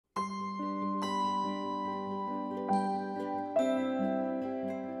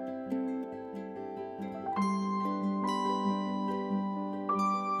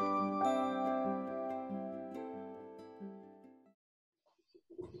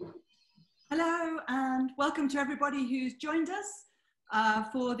Hello and welcome to everybody who's joined us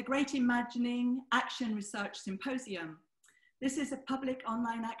for the Great Imagining Action Research Symposium. This is a public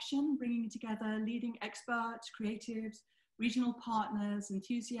online action bringing together leading experts, creatives, regional partners,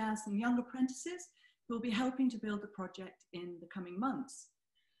 enthusiasts and young apprentices who will be helping to build the project in the coming months.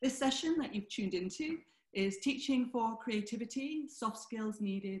 This session that you've tuned into is Teaching for Creativity, Soft Skills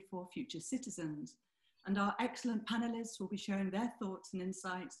Needed for Future Citizens. And our excellent panelists will be sharing their thoughts and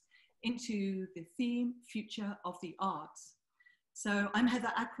insights into the theme, Future of the Arts. So I'm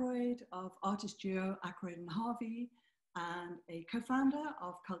Heather Ackroyd of artist duo Ackroyd and Harvey and a co-founder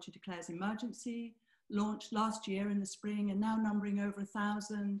of Culture Declares Emergency, launched last year in the spring and now numbering over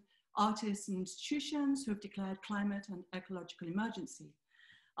 1,000 artists and institutions who have declared climate and ecological emergency.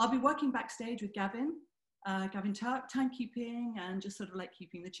 I'll be working backstage with Gavin Turk, timekeeping and just sort of like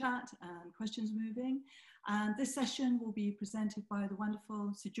keeping the chat and questions moving. And this session will be presented by the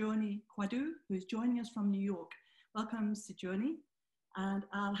wonderful Sijoni Kwadu, who is joining us from New York. Welcome, Sijoni. And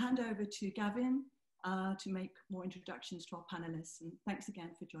I'll hand over to Gavin to make more introductions to our panelists. And thanks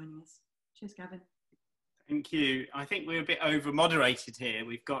again for joining us. Cheers, Gavin. Thank you. I think we're a bit over moderated here.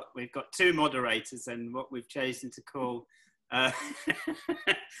 We've got two moderators and what we've chosen to call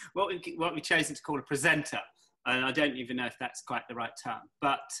what we've chosen to call a presenter. And I don't even know if that's quite the right term,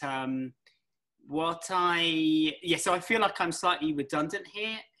 but so I feel like I'm slightly redundant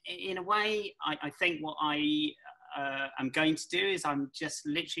here in a way. I think what I am going to do is I'm just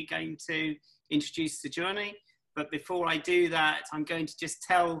literally going to introduce the journey. But before I do that, I'm going to just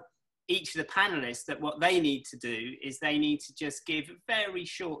tell each of the panelists that what they need to do is they need to just give a very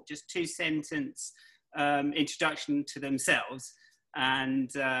short, just 2-sentence introduction to themselves,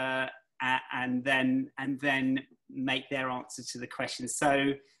 and then make their answer to the question.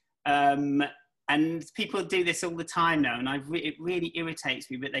 So. And people do this all the time now, and it really irritates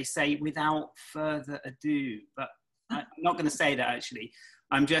me, but they say without further ado, but I'm not going to say that actually.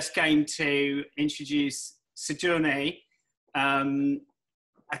 I'm just going to introduce Sijoni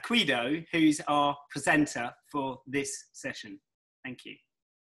Akwido, who's our presenter for this session. Thank you.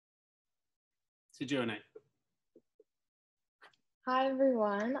 Sijoni. Hi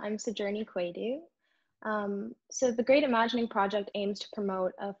everyone, I'm Sijoni Kwadu. So the Great Imagining Project aims to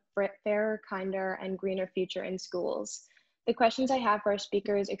promote a fairer, kinder, and greener future in schools. The questions I have for our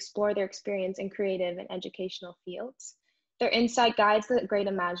speakers explore their experience in creative and educational fields. Their insight guides the Great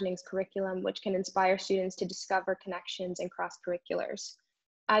Imagining's curriculum, which can inspire students to discover connections and cross-curriculars.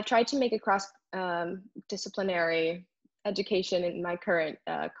 I've tried to make a cross-disciplinary education in my current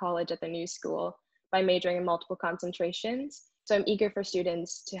college at the new school by majoring in multiple concentrations. So I'm eager for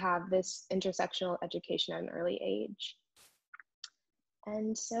students to have this intersectional education at an early age.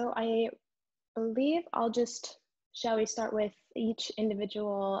 And so I believe shall we start with each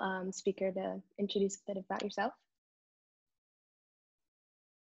individual speaker to introduce a bit about yourself?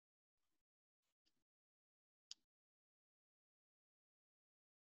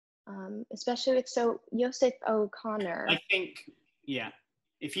 Especially with, Joseph O'Connor. I think, yeah,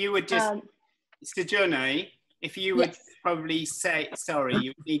 if you would just, Sijoni, if you would probably say, sorry,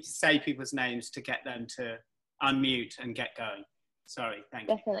 you need to say people's names to get them to unmute and get going. Sorry, thank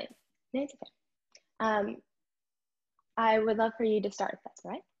you. Definitely. No, it's okay. I would love for you to start, if that's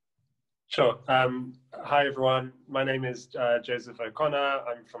all right. Sure. Hi, everyone. My name is Joseph O'Connor.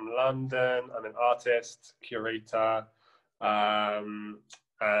 I'm from London. I'm an artist, curator, and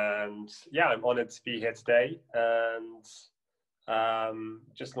yeah, I'm honoured to be here today. And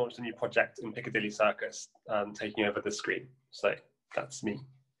just launched a new project in Piccadilly Circus, taking over the screen. So that's me.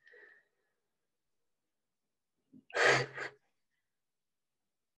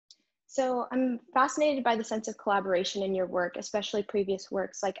 So I'm fascinated by the sense of collaboration in your work, especially previous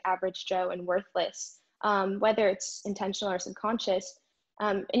works like Average Joe and Worthless, whether it's intentional or subconscious.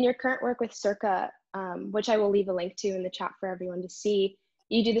 In your current work with Circa, which I will leave a link to in the chat for everyone to see,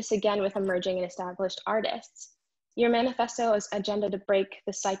 you do this again with emerging and established artists. Your manifesto is agenda to break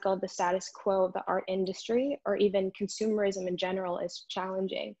the cycle of the status quo of the art industry, or even consumerism in general, is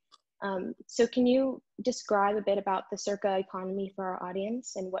challenging. So can you describe a bit about the Circa economy for our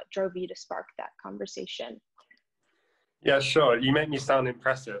audience and what drove you to spark that conversation? Yeah, sure. You make me sound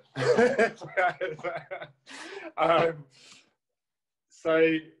impressive. I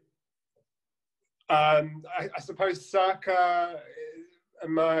suppose Circa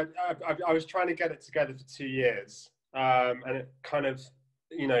emerged. I was trying to get it together for 2 years, and it kind of,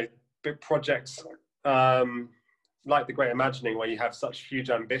 big projects like the Great Imagining, where you have such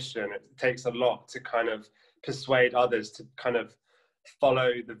huge ambition, it takes a lot to kind of persuade others to kind of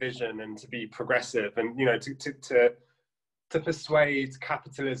follow the vision and to be progressive, and to to persuade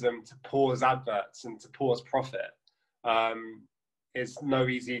capitalism to pause adverts and to pause profit is no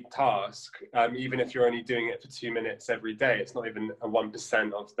easy task, even if you're only doing it for 2 minutes every day. It's not even a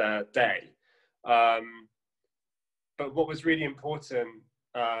 1% of their day. But what was really important,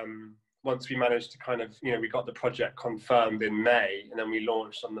 once we managed to kind of, we got the project confirmed in May, and then we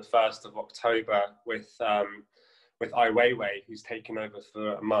launched on the 1st of October with Ai Weiwei, who's taken over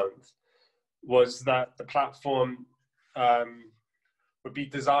for a month, was that the platform would be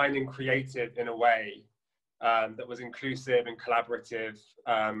designed and created in a way that was inclusive and collaborative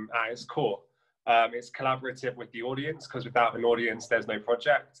at its core. It's collaborative with the audience, because without an audience, there's no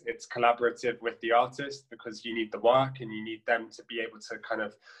project. It's collaborative with the artist, because you need the work and you need them to be able to kind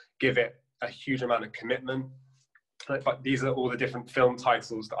of give it a huge amount of commitment. But these are all the different film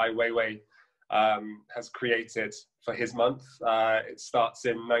titles that Ai Weiwei has created for his month. It starts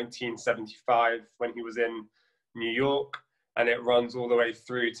in 1975 when he was in New York, and it runs all the way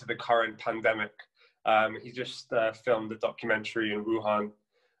through to the current pandemic. He just filmed a documentary in Wuhan,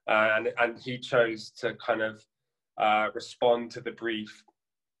 and he chose to kind of respond to the brief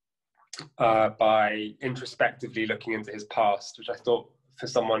by introspectively looking into his past, which I thought, for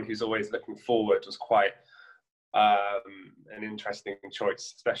someone who's always looking forward, was quite an interesting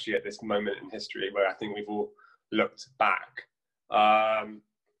choice, especially at this moment in history where I think we've all looked back.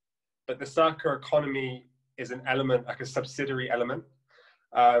 But the circular economy is an element, like a subsidiary element.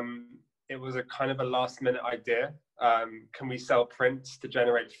 It was a kind of a last minute idea. Can we sell prints to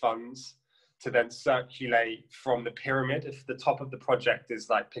generate funds to then circulate from the pyramid? If the top of the project is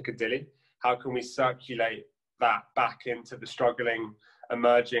like Piccadilly, how can we circulate that back into the struggling,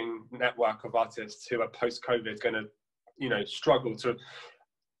 emerging network of artists who are post-COVID going to, struggle to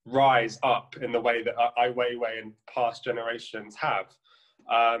rise up in the way that Ai Weiwei and past generations have?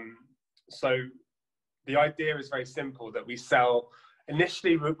 So the idea is very simple, that we sell,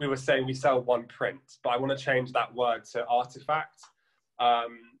 initially we were saying we sell one print, but I want to change that word to artifact,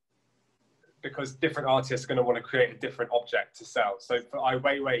 because different artists are going to want to create a different object to sell. So for Ai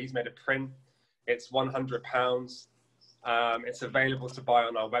Weiwei, he's made a print. It's £100. It's available to buy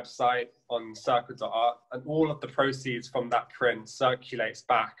on our website on circa.art, and all of the proceeds from that print circulates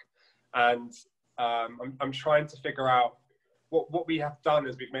back. And I'm trying to figure out what we have done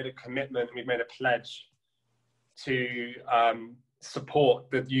is we've made a commitment, we've made a pledge to support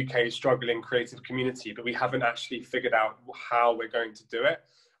the UK's struggling creative community, but we haven't actually figured out how we're going to do it.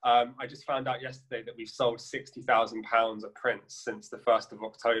 I just found out yesterday that we've sold £60,000 of prints since the 1st of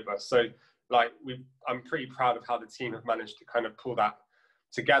October. So like I'm pretty proud of how the team have managed to kind of pull that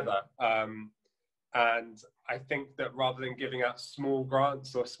together. And I think that rather than giving out small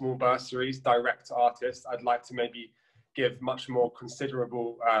grants or small bursaries direct to artists, I'd like to maybe give much more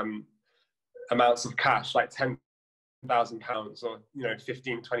considerable amounts of cash, like £10,000 or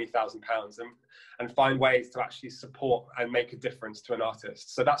 £15,000, £20,000, and find ways to actually support and make a difference to an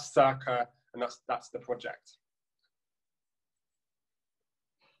artist. So that's Circa, and that's the project.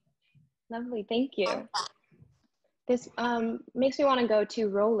 Lovely, thank you. This makes me want to go to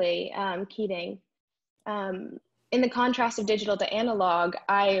Rolly Keating. In the contrast of digital to analog,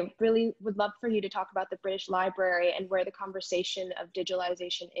 I really would love for you to talk about the British Library and where the conversation of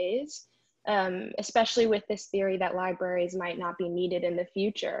digitalization is, especially with this theory that libraries might not be needed in the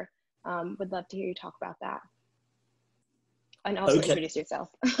future. Would love to hear you talk about that. And also introduce yourself.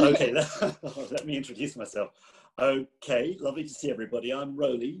 Okay, let me introduce myself. Okay, lovely to see everybody. I'm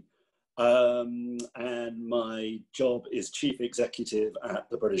Rolly. And my job is Chief Executive at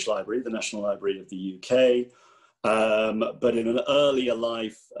the British Library, the National Library of the UK. But in an earlier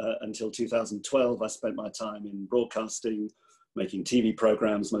life, until 2012, I spent my time in broadcasting, making TV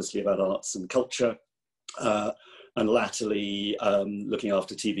programs, mostly about arts and culture, and latterly looking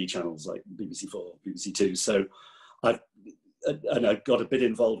after TV channels like BBC4, BBC2. So I got a bit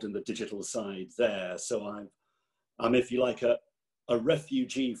involved in the digital side there. So I'm if you like, a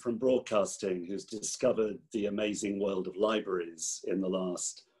refugee from broadcasting who's discovered the amazing world of libraries in the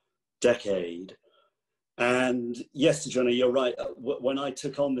last decade. And yes, Johnny, you're right. When I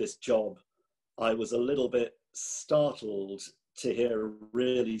took on this job, I was a little bit startled to hear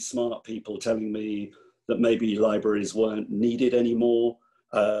really smart people telling me that maybe libraries weren't needed anymore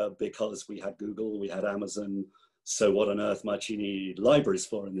because we had Google, we had Amazon. So what on earth might you need libraries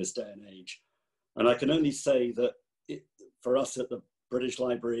for in this day and age? And I can only say that for us at the British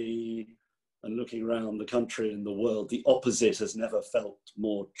Library and looking around the country and the world, the opposite has never felt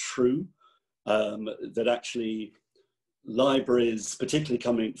more true. That actually libraries, particularly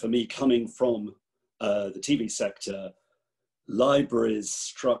coming from the TV sector, libraries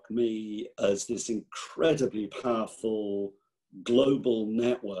struck me as this incredibly powerful global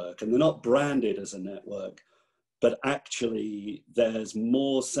network, and they're not branded as a network, but actually there's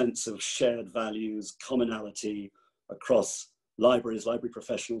more sense of shared values, commonality across libraries, library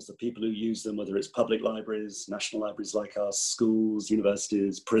professionals, the people who use them, whether it's public libraries, national libraries like us, schools,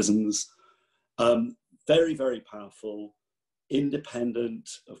 universities, prisons. Very, very powerful, independent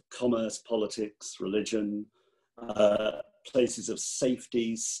of commerce, politics, religion, places of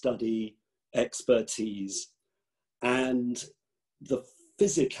safety, study, expertise, and the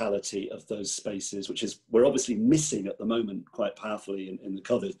physicality of those spaces, which is we're obviously missing at the moment quite powerfully in the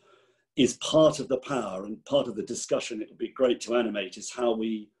COVID, is part of the power and part of the discussion. It would be great to animate is how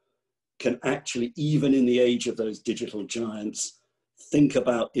we can actually, even in the age of those digital giants, think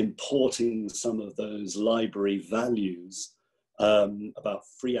about importing some of those library values about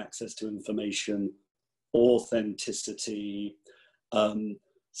free access to information, authenticity,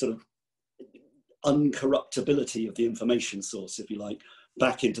 sort of uncorruptibility of the information source, if you like,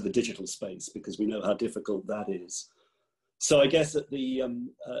 back into the digital space, because we know how difficult that is. So I guess at the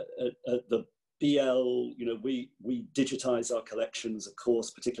BL, you know, we digitize our collections, of course,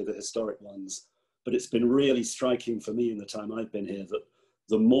 particularly the historic ones, but it's been really striking for me in the time I've been here that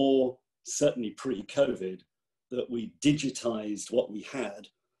the more, certainly pre-COVID, that we digitized what we had,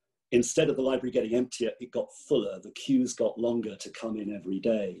 instead of the library getting emptier, it got fuller. The queues got longer to come in every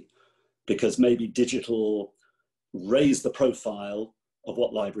day, because maybe digital raised the profile of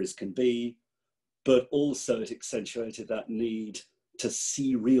what libraries can be, but also it accentuated that need to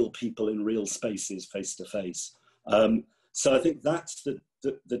see real people in real spaces face to face. So I think that's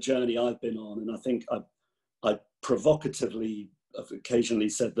the journey I've been on. And I think I provocatively have occasionally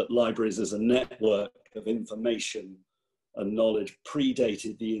said that libraries as a network of information and knowledge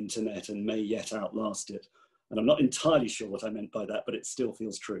predated the internet and may yet outlast it. And I'm not entirely sure what I meant by that, but it still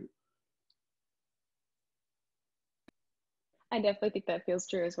feels true. I definitely think that feels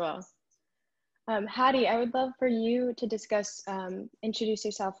true as well. Hattie, I would love for you to discuss, introduce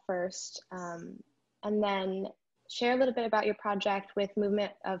yourself first, and then share a little bit about your project with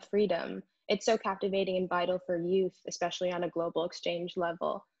Movement of Freedom. It's so captivating and vital for youth, especially on a global exchange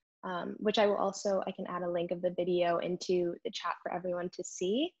level, which I can add a link of the video into the chat for everyone to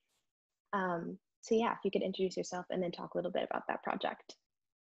see. So yeah, if you could introduce yourself and then talk a little bit about that project.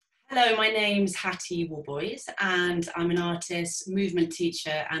 Hello, my name's Hattie Warboys, and I'm an artist, movement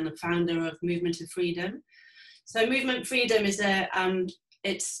teacher, and the founder of Movement of Freedom. So Movement Freedom is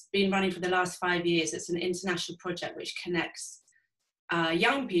it's been running for the last 5 years. It's an international project which connects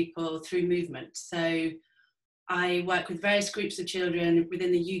young people through movement. So I work with various groups of children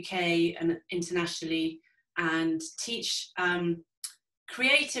within the UK and internationally, and teach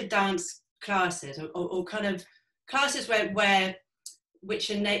creative dance classes, or kind of classes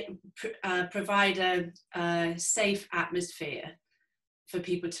which provide a safe atmosphere for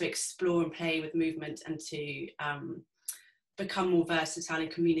people to explore and play with movement and to become more versatile in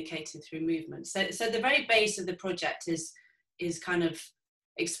communicating through movement. So the very base of the project is kind of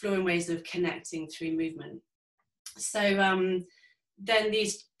exploring ways of connecting through movement. So then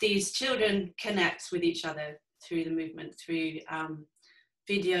these children connect with each other through the movement, through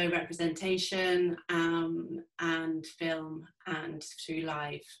video representation and film, and through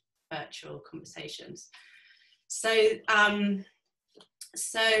live virtual conversations. So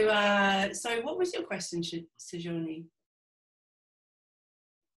what was your question, Sejoni?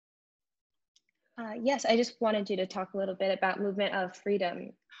 Yes, I just wanted you to talk a little bit about Movement of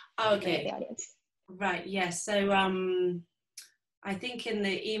Freedom. Okay. For the audience. Right. Yes. Yeah, so I think in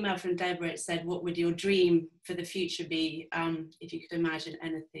the email from Deborah, it said, what would your dream for the future be if you could imagine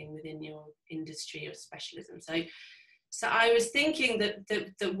anything within your industry or specialism? So I was thinking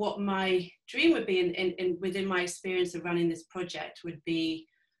that what my dream would be within my experience of running this project would be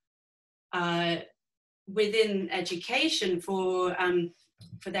within education for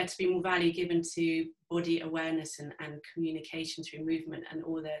there to be more value given to body awareness and communication through movement, and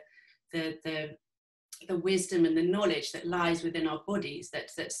all the wisdom and the knowledge that lies within our bodies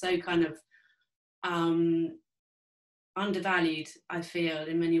that's so kind of undervalued, I feel,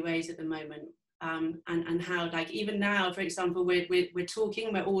 in many ways at the moment. And how, like, even now, for example, we're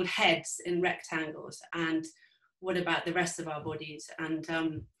talking, we're all heads in rectangles, and what about the rest of our bodies?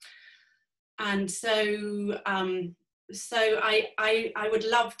 So I would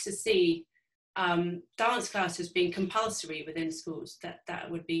love to see dance classes being compulsory within schools. That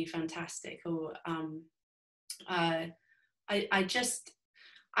would be fantastic. Or I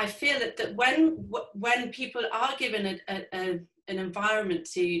feel that when people are given an environment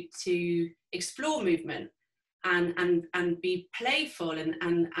to explore movement and be playful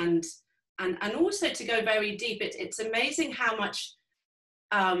and and also to go very deep. It's amazing how much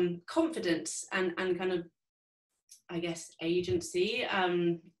confidence and kind of, I guess, agency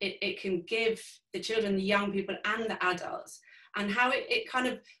it can give the children, the young people and the adults, and how it kind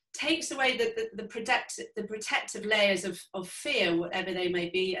of takes away the protective layers of fear, whatever they may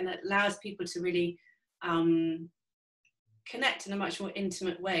be, and it allows people to really connect in a much more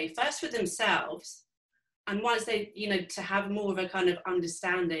intimate way, first with themselves, and once they, you know, to have more of a kind of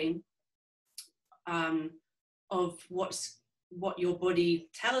understanding of what your body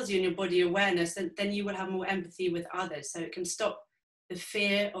tells you and your body awareness, and then you will have more empathy with others. So it can stop the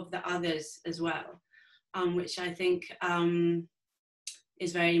fear of the others as well, which I think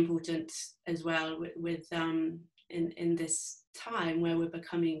is very important as well with in this time where we're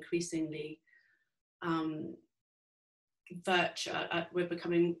becoming increasingly virtual, we're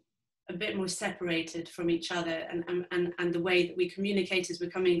becoming a bit more separated from each other, and the way that we communicate is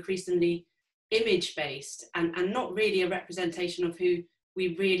becoming increasingly image-based and not really a representation of who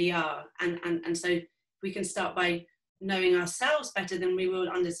we really are. And so we can start by knowing ourselves better, then we will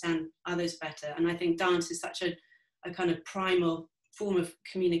understand others better. And I think dance is such a kind of primal form of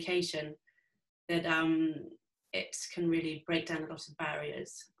communication that it can really break down a lot of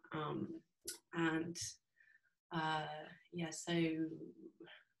barriers. Yeah, so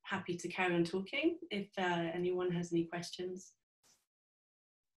happy to carry on talking if anyone has any questions.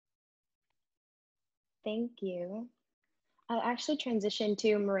 Thank you. I'll actually transition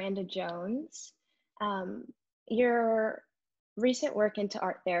to Miranda Jones. Your recent work into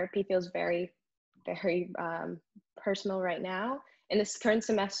art therapy feels very, very personal right now. In this current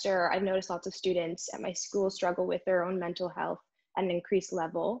semester, I've noticed lots of students at my school struggle with their own mental health at an increased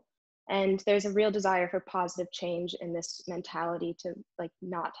level. And there's a real desire for positive change in this mentality to like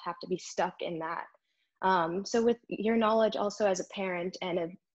not have to be stuck in that. So with your knowledge also as a parent and a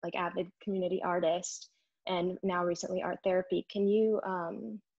like avid community artist, and now recently art therapy, can you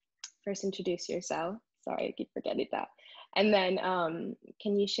first introduce yourself? Sorry, I keep forgetting that. And then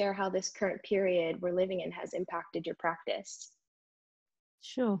can you share how this current period we're living in has impacted your practice?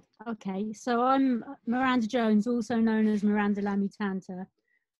 Sure. Okay. So I'm Miranda Jones, also known as Miranda La Mutanta.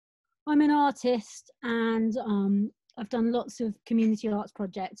 I'm an artist, and I've done lots of community arts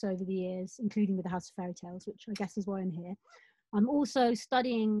projects over the years, including with the House of Fairy Tales, which I guess is why I'm here. I'm also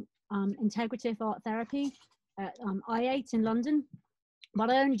studying integrative art therapy at I8 in London,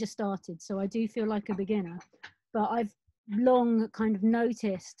 but I only just started, so I do feel like a beginner. But I've long kind of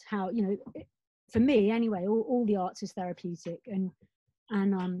noticed how, you know, for me anyway, all the arts is therapeutic, and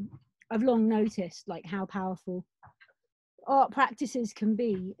I've long noticed like how powerful art practices can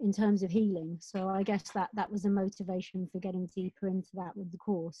be in terms of healing. So I guess that was a motivation for getting deeper into that with the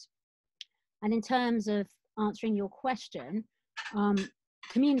course. And in terms of answering your question,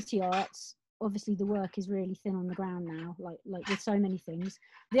 community arts, obviously the work is really thin on the ground now, like with so many things.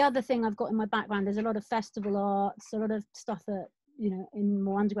 The other thing I've got in my background is a lot of festival arts, a lot of stuff that, you know, in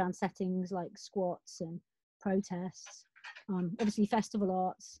more underground settings like squats and protests. Obviously festival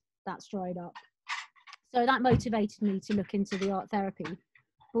arts, that's dried up. So that motivated me to look into the art therapy.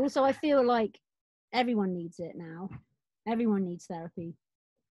 But also I feel like everyone needs it now. Everyone needs therapy.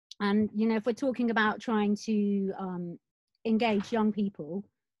 And, you know, if we're talking about trying to engage young people,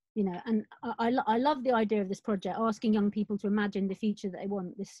 you know, and I love the idea of this project, asking young people to imagine the future that they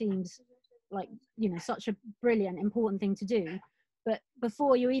want. This seems like, you know, such a brilliant, important thing to do. But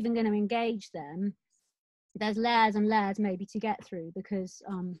before you're even going to engage them, there's layers and layers maybe to get through, because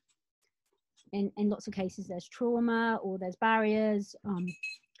in lots of cases there's trauma or there's barriers.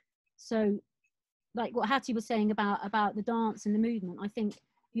 So like what Hattie was saying about the dance and the movement, I think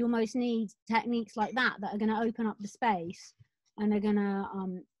you almost need techniques like that are going to open up the space and are going to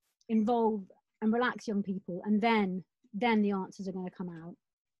involve and relax young people, and then the answers are going to come out.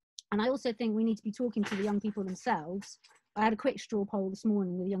 And I also think we need to be talking to the young people themselves. I had a quick straw poll this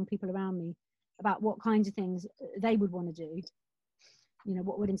morning with young people around me about what kinds of things they would want to do. You know,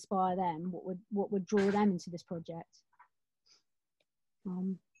 what would inspire them, what would draw them into this project.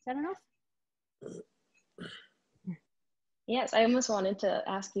 Is that enough? Yes, I almost wanted to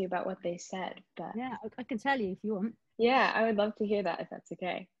ask you about what they said, but yeah, I can tell you if you want. Yeah, I would love to hear that if that's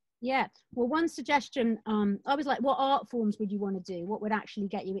okay. Yeah, well, one suggestion, I was like, what art forms would you want to do? What would actually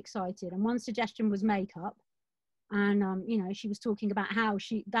get you excited? And one suggestion was makeup. And, you know, she was talking about how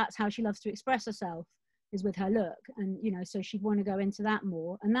that's how she loves to express herself, is with her look. And, you know, so she'd want to go into that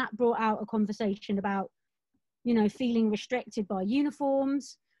more. And that brought out a conversation about, you know, feeling restricted by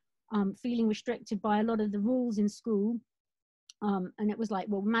uniforms, feeling restricted by a lot of the rules in school. And it was like,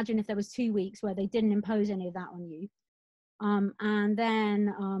 well, imagine if there was 2 weeks where they didn't impose any of that on you. And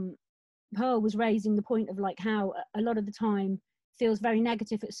then Pearl was raising the point of like how a lot of the time feels very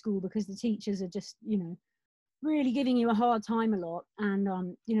negative at school because the teachers are just, you know, really giving you a hard time a lot, and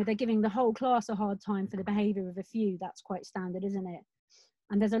you know, they're giving the whole class a hard time for the behavior of a few. That's quite standard, isn't it?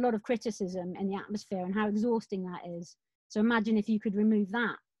 And there's a lot of criticism in the atmosphere and how exhausting that is. So imagine if you could remove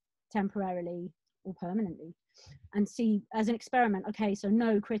that temporarily or permanently and see as an experiment, okay, so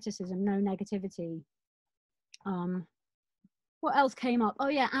no criticism, no negativity. What else came up? Oh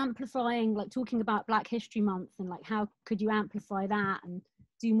yeah, amplifying, like talking about Black History Month and like how could you amplify that and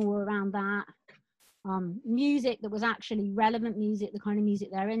do more around that. Music that was actually relevant music, the kind of music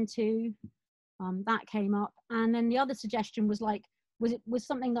they're into, that came up. And then the other suggestion was like, was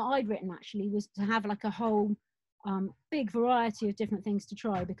something that I'd written actually, was to have like a whole big variety of different things to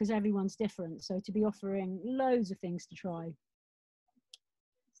try because everyone's different. So to be offering loads of things to try.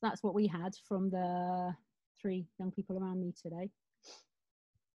 So that's what we had from the 3 young people around me today.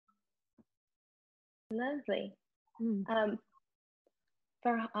 Lovely.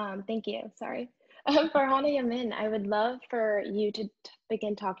 Thank you. Sorry. For Hana Yamin, I would love for you to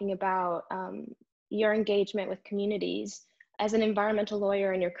begin talking about your engagement with communities as an environmental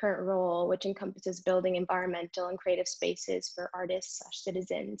lawyer in your current role, which encompasses building environmental and creative spaces for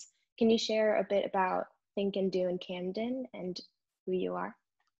artists/citizens. Can you share a bit about Think and Do in Camden and who you are?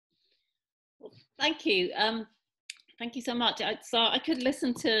 Well, thank you. Thank you so much. So I could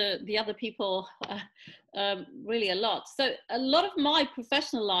listen to the other people really a lot. So a lot of my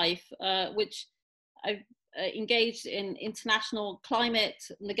professional life, which I've engaged in international climate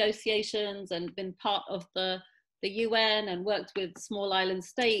negotiations and been part of the UN and worked with small island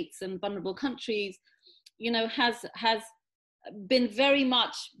states and vulnerable countries, you know, has been very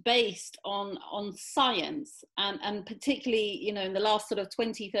much based on science, and particularly, you know, in the last sort of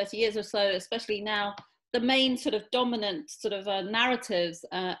 20, 30 years or so, especially now, the main sort of dominant sort of narratives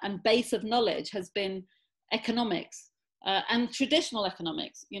and base of knowledge has been economics and traditional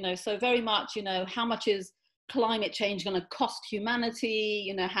economics, you know, so very much, you know, how much is climate change going to cost humanity?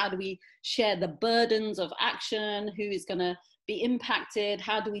 You know, how do we share the burdens of action? Who is going to be impacted?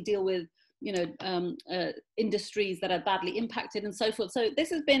 How do we deal with, you know, industries that are badly impacted and so forth? So this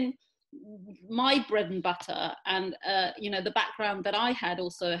has been my bread and butter, and you know, the background that I had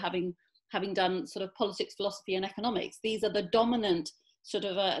also having done sort of politics, philosophy and economics. These are the dominant sort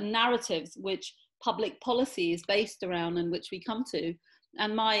of narratives which public policy is based around and which we come to.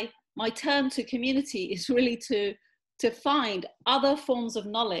 And my turn to community is really to find other forms of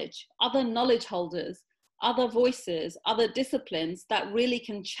knowledge, other knowledge holders, other voices, other disciplines that really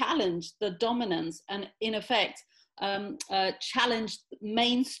can challenge the dominance and in effect challenge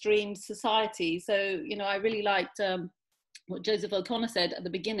mainstream society. So, you know, I really liked what Joseph O'Connor said at the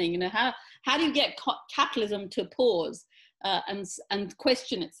beginning, you know, how do you get capitalism to pause and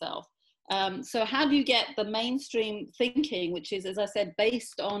question itself? So how do you get the mainstream thinking, which is, as I said,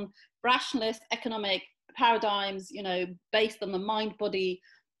 based on rationalist economic paradigms, you know, based on the mind-body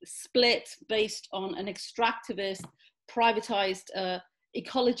split, based on an extractivist, privatized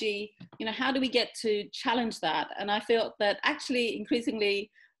ecology, you know, how do we get to challenge that? And I feel that actually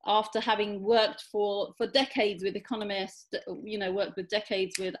increasingly, after having worked for decades with economists, you know, worked with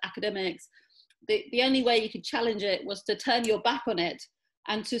decades with academics, the only way you could challenge it was to turn your back on it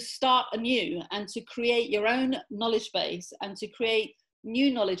and to start anew and to create your own knowledge base and to create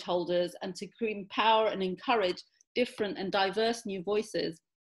new knowledge holders and to empower and encourage different and diverse new voices.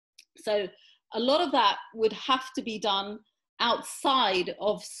 So a lot of that would have to be done outside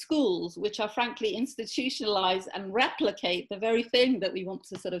of schools, which are frankly institutionalized and replicate the very thing that we want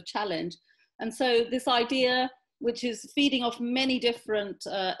to sort of challenge. And so this idea, which is feeding off many different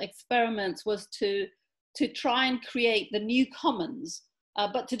experiments, was to try and create the new commons,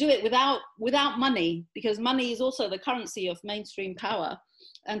 but to do it without money, because money is also the currency of mainstream power,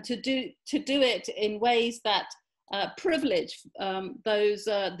 and to do it in ways that privilege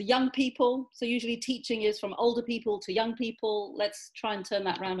the young people. So usually teaching is from older people to young people. Let's try and turn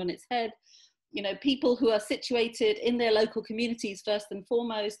that round on its head. You know, people who are situated in their local communities first and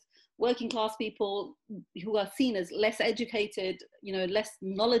foremost, working class people who are seen as less educated, you know, less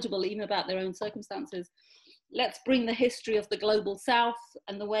knowledgeable even about their own circumstances. Let's bring the history of the global South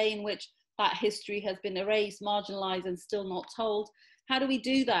and the way in which that history has been erased, marginalized and still not told. How do we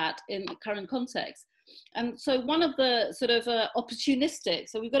do that in the current context? And so one of the sort of opportunistic,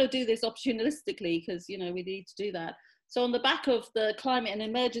 so we've got to do this opportunistically because, you know, we need to do that. So on the back of the climate and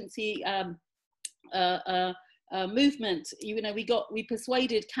emergency movement, you know, we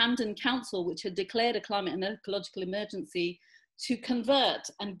persuaded Camden Council, which had declared a climate and ecological emergency, to convert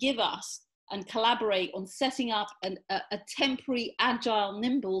and give us and collaborate on setting up a temporary, agile,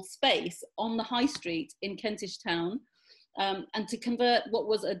 nimble space on the high street in Kentish Town, and to convert what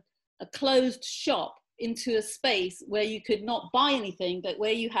was a closed shop into a space where you could not buy anything, but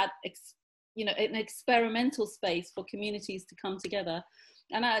where you had an experimental space for communities to come together.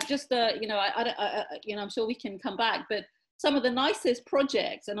 And I'm sure we can come back, but some of the nicest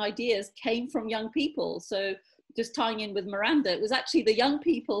projects and ideas came from young people. So just tying in with Miranda, it was actually the young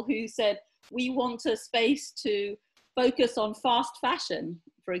people who said, we want a space to focus on fast fashion,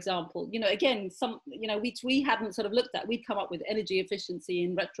 for example. Again, which we hadn't sort of looked at. We'd come up with energy efficiency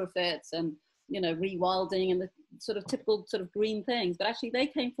and retrofits and, rewilding and the sort of typical sort of green things. But actually they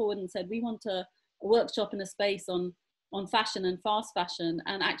came forward and said, we want a workshop in a space on fashion and fast fashion,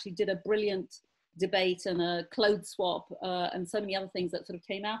 and actually did a brilliant debate and a clothes swap and so many other things that sort of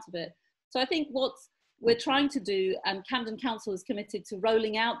came out of it. So I think what we're trying to do, and Camden Council is committed to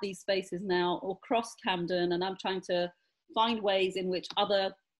rolling out these spaces now across Camden, and I'm trying to find ways in which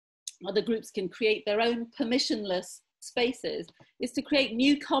other groups can create their own permissionless spaces, is to create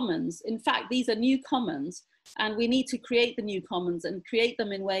new commons. In fact, these are new commons, and we need to create the new commons and create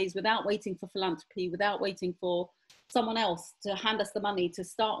them in ways without waiting for philanthropy, without waiting for someone else to hand us the money to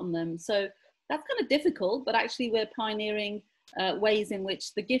start on them. So that's kind of difficult, but actually we're pioneering ways in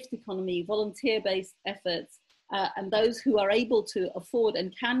which the gift economy, volunteer-based efforts, and those who are able to afford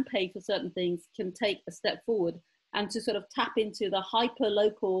and can pay for certain things can take a step forward, and to sort of tap into the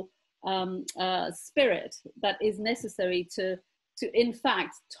hyper-local spirit that is necessary to in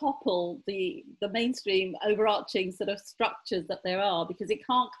fact topple the mainstream overarching sort of structures that there are, because it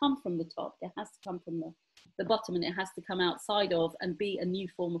can't come from the top, it has to come from the bottom, and it has to come outside of and be a new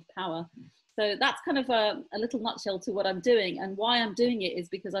form of power. So that's kind of a little nutshell to what I'm doing, and why I'm doing it is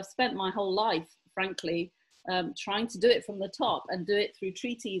because I've spent my whole life, frankly, trying to do it from the top and do it through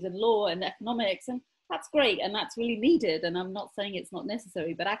treaties and law and economics, and that's great and that's really needed, and I'm not saying it's not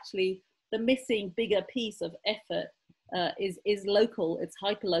necessary, but actually the missing bigger piece of effort is local, it's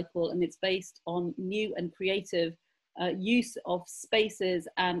hyper-local, and it's based on new and creative use of spaces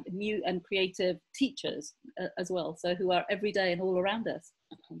and new and creative teachers as well, so who are every day and all around us.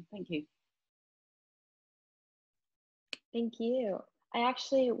 Thank you. Thank you. I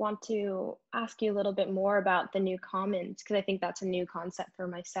actually want to ask you a little bit more about the new commons, because I think that's a new concept for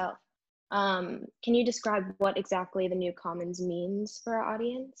myself. Can you describe what exactly the new commons means for our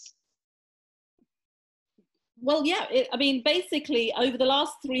audience? Well, yeah, I mean, basically over the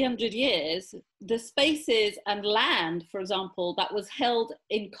last 300 years, the spaces and land, for example, that was held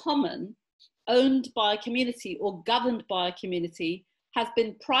in common, owned by a community or governed by a community, has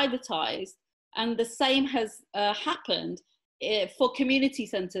been privatized. And the same has happened for community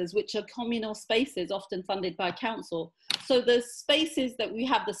centres, which are communal spaces often funded by council. So the spaces that we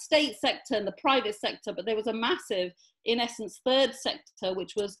have, the state sector and the private sector, but there was a massive, in essence, third sector,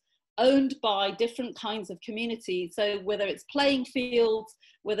 which was owned by different kinds of communities. So whether it's playing fields,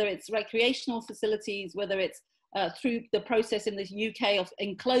 whether it's recreational facilities, whether it's through the process in the UK of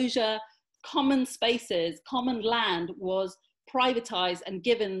enclosure, common spaces, common land was privatized and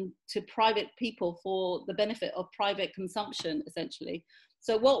given to private people for the benefit of private consumption, essentially.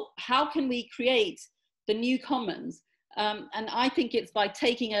 So how can we create the new commons? And I think it's by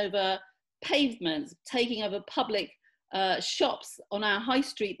taking over pavements, taking over public shops on our high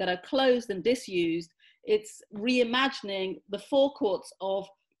street that are closed and disused. It's reimagining the forecourts of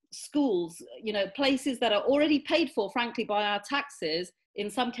schools, places that are already paid for, frankly, by our taxes in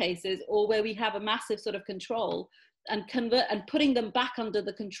some cases, or where we have a massive sort of control, and putting them back under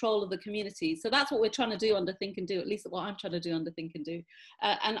the control of the community. So that's what we're trying to do under Think and Do, at least what I'm trying to do under Think and Do.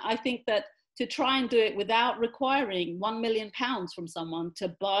 And I think that to try and do it without requiring £1 million from someone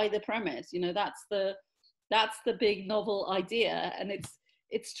to buy the premise, that's the big novel idea. And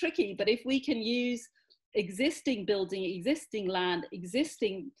it's tricky, but if we can use existing building, existing land,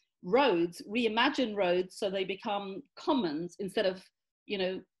 existing roads, reimagine roads so they become commons instead of,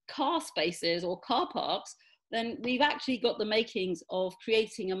 car spaces or car parks, then we've actually got the makings of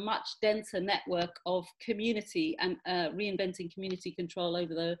creating a much denser network of community and reinventing community control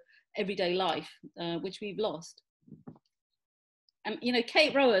over the everyday life, which we've lost. And,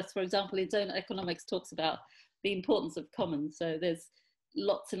 Kate Rowers, for example, in Zone Economics talks about the importance of commons. So there's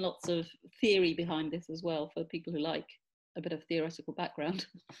lots and lots of theory behind this as well for people who like a bit of theoretical background.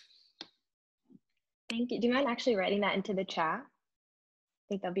 Thank you. Do you mind actually writing that into the chat?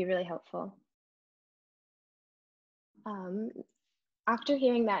 I think that'd be really helpful. After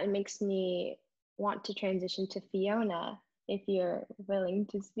hearing that, it makes me want to transition to Fiona, if you're willing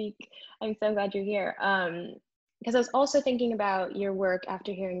to speak. I'm so glad you're here. Because I was also thinking about your work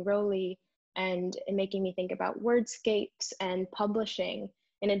after hearing Roly, and making me think about wordscapes and publishing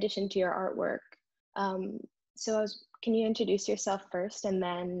in addition to your artwork. Can you introduce yourself first and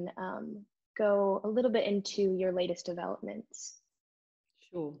then go a little bit into your latest developments?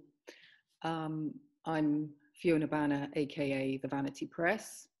 Sure. I'm Fiona Banner, aka The Vanity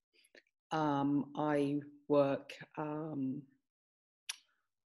Press. I work,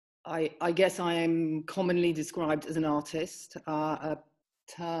 I guess I am commonly described as an artist, a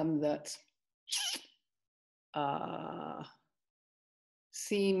term that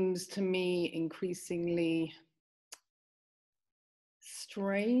seems to me increasingly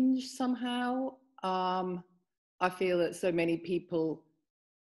strange somehow. I feel that so many people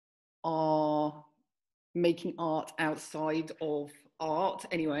are making art outside of art.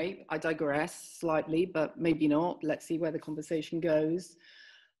 Anyway, I digress slightly, but maybe not. Let's see where the conversation goes.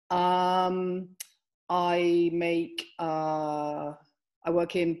 I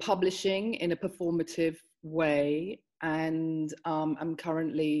work in publishing in a performative way, and I'm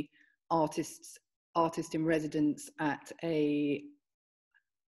currently artist in residence at a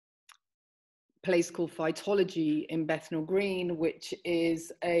place called Phytology in Bethnal Green, which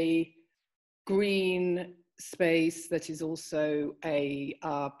is a green space that is also a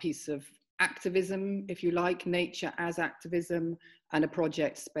piece of activism, if you like, nature as activism, and a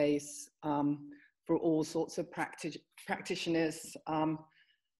project space for all sorts of practitioners,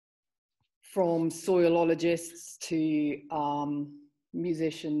 from soilologists to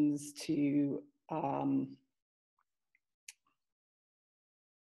musicians to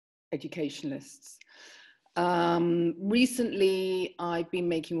educationalists. Recently, I've been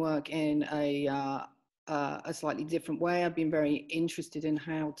making work in a slightly different way. I've been very interested in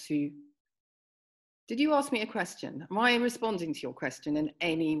how to... Did you ask me a question? Am I responding to your question in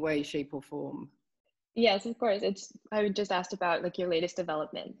any way, shape or form? Yes, of course. I just asked about like your latest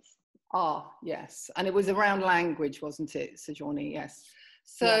developments. Ah, yes. And it was around language, wasn't it, Sojourner? Yes.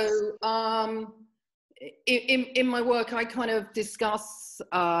 So yes. In my work, I kind of discuss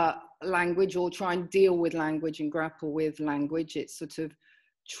language, or try and deal with language and grapple with language. It's sort of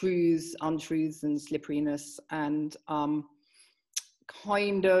truths, untruths and slipperiness, and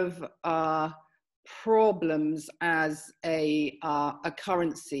kind of problems as a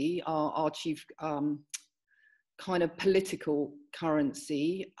currency, our chief kind of political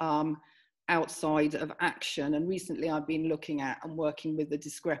currency outside of action. And recently I've been looking at and working with the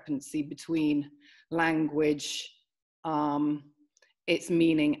discrepancy between language, its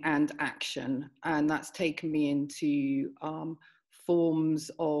meaning and action. And that's taken me into forms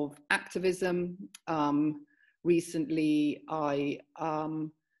of activism. Recently I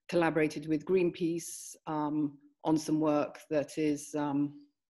collaborated with Greenpeace on some work that is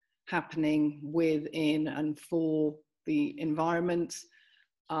happening within and for the environment.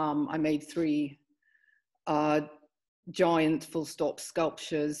 I made 3 giant full stop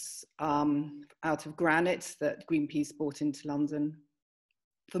sculptures out of granite that Greenpeace brought into London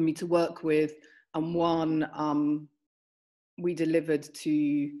for me to work with, and one we delivered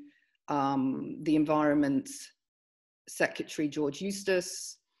to the Environment Secretary George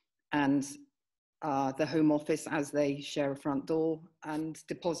Eustace and the Home Office, as they share a front door, and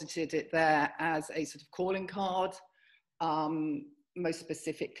deposited it there as a sort of calling card, most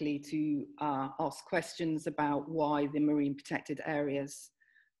specifically to ask questions about why the marine protected areas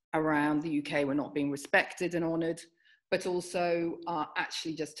around the UK were not being respected and honoured, but also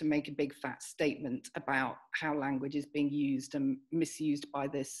actually just to make a big fat statement about how language is being used and misused by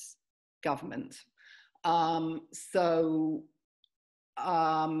this government.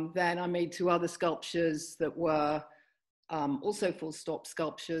 Then I made 2 other sculptures that were also full stop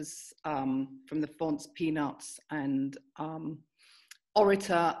sculptures from the fonts Peanuts and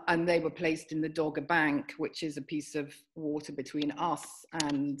Orator, and they were placed in the Dogger Bank, which is a piece of water between us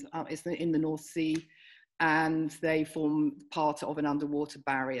and it's in the North Sea, and they form part of an underwater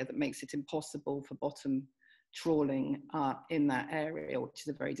barrier that makes it impossible for bottom trawling in that area, which is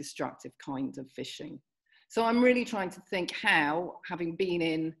a very destructive kind of fishing. So I'm really trying to think how, having been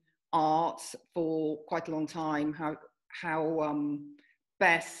in art for quite a long time, how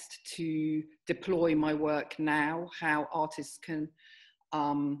best to deploy my work now, how artists can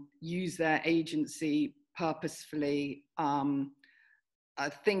use their agency purposefully,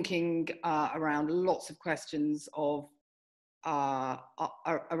 thinking around lots of questions of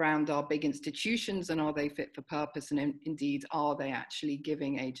around our big institutions, and are they fit for purpose, and indeed are they actually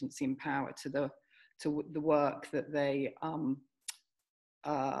giving agency and power to the work that they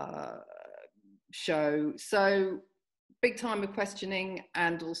show. So big time of questioning,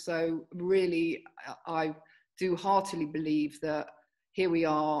 and also really I do heartily believe that here we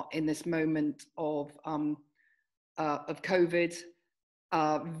are in this moment of COVID,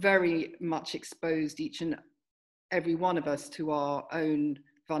 very much exposed, each and every one of us, to our own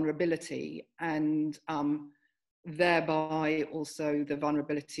vulnerability, and thereby also the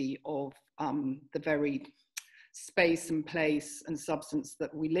vulnerability of the very space and place and substance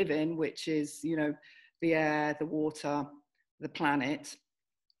that we live in, which is, you know, the air, the water, the planet.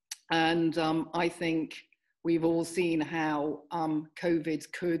 And I think we've all seen how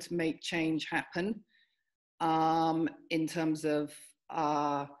COVID could make change happen in terms of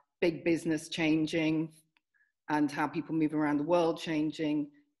big business changing and how people move around the world changing.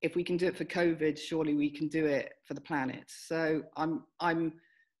 If we can do it for COVID, surely we can do it for the planet. So I'm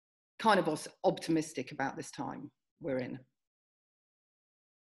kind of optimistic about this time we're in.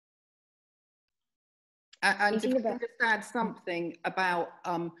 And if I can just add something about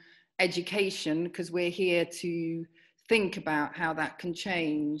education, because we're here to think about how that can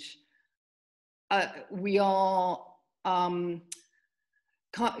change. We are kind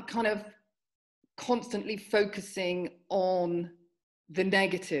of constantly focusing on the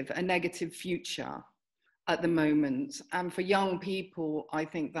negative, a negative future at the moment. And for young people, I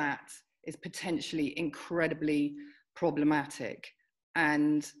think that is potentially incredibly problematic.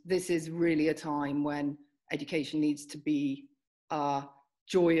 And this is really a time when education needs to be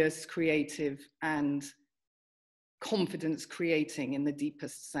joyous, creative, and confidence creating in the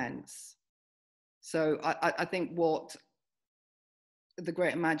deepest sense. So I think what the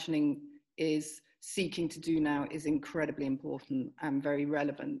Great Imagining is seeking to do now is incredibly important and very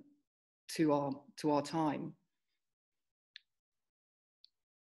relevant to our time.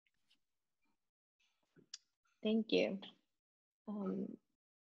 Thank you.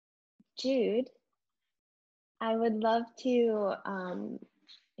 Jude, I would love to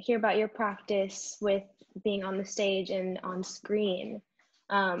hear about your practice with being on the stage and on screen.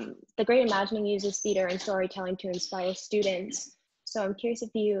 The Great Imagining uses theater and storytelling to inspire students. So I'm curious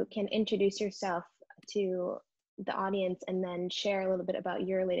if you can introduce yourself to the audience and then share a little bit about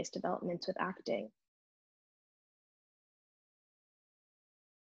your latest developments with acting.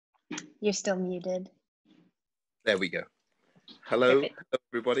 You're still muted. There we go. Hello, Perfect. hello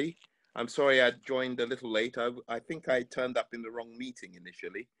everybody. I'm sorry I joined a little late. I think I turned up in the wrong meeting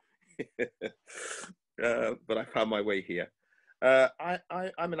initially, but I found my way here.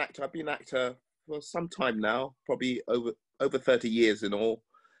 I'm an actor. I've been an actor for some time now, probably over 30 years in all.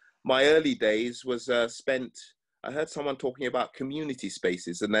 My early days was spent, I heard someone talking about community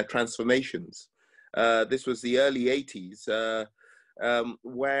spaces and their transformations. This was the early 80s,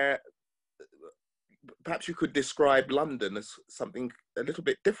 where perhaps you could describe London as something a little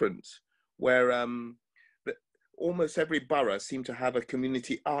bit different, where almost every borough seemed to have a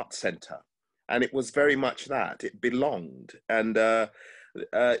community art centre. And it was very much that, it belonged. And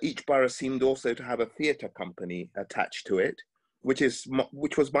each borough seemed also to have a theatre company attached to it, which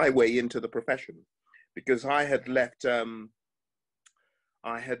was my way into the profession, because I had left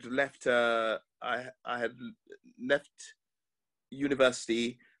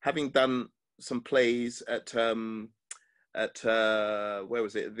university, having done some plays at where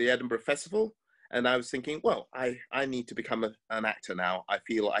was it, the Edinburgh Festival, and I was thinking, well, I need to become an actor now. I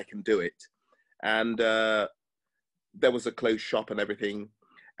feel I can do it. And there was a closed shop and everything,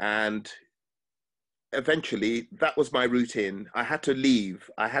 and eventually that was my route in. I had to leave.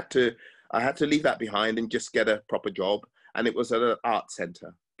 I had to leave that behind and just get a proper job. And it was at an art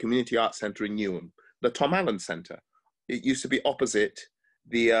centre, community art centre in Newham, the Tom Allen Centre. It used to be opposite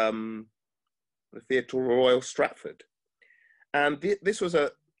the Theatre Royal Stratford. And it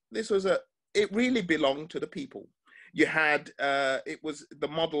really belonged to the people. You had, it was the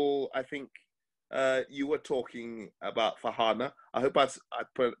model, I think, you were talking about, Farhana. I hope I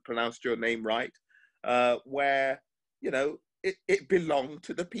pronounced your name right. Where, you know, it belonged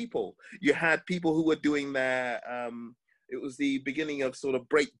to the people. You had people who were doing their, it was the beginning of sort of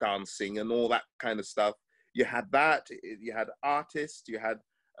breakdancing and all that kind of stuff. You had that, you had artists, you had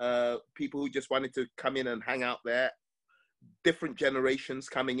people who just wanted to come in and hang out there, different generations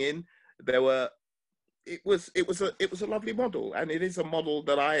coming in. There were, it was a lovely model, and it is a model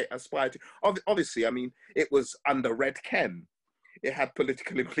that I aspire to. Obviously, I mean, it was under Red Ken. It had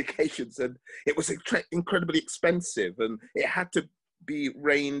political implications, and it was incredibly expensive, and it had to be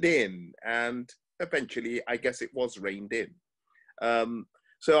reined in. And eventually, I guess it was reined in.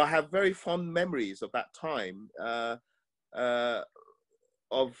 So I have very fond memories of that time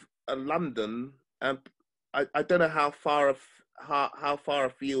of London, and I don't know how far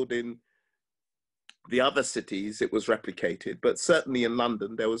afield in the other cities it was replicated, but certainly in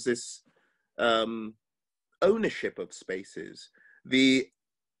London there was this ownership of spaces. the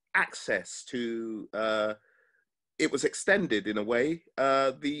access to it was extended in a way.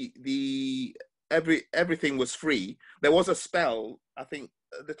 Everything was free. There was a spell, I think,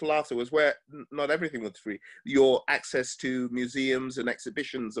 a little afterwards where not everything was free. Your access to museums and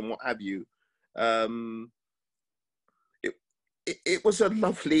exhibitions and what have you. It was a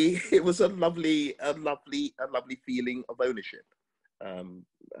lovely feeling of ownership.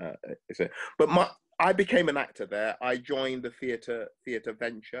 But I became an actor there. I joined the theatre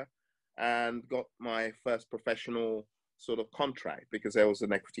venture and got my first professional sort of contract because there was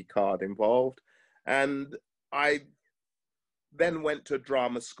an equity card involved. And I then went to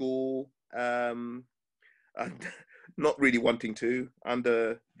drama school, and not really wanting to,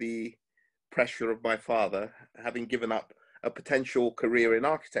 under the pressure of my father, having given up a potential career in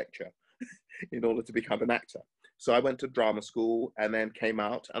architecture in order to become an actor. So I went to drama school and then came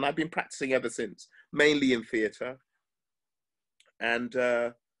out, and I've been practicing ever since, mainly in theatre. And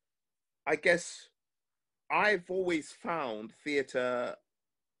I guess I've always found theatre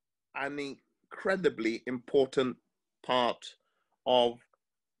an incredibly important part of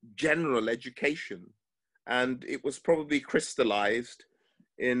general education. And it was probably crystallized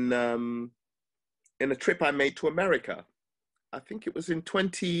in a trip I made to America. I think it was in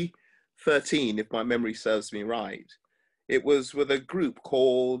 2013, if my memory serves me right. It was with a group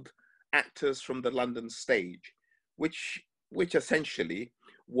called Actors from the London Stage, which essentially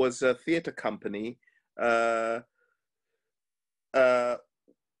was a theatre company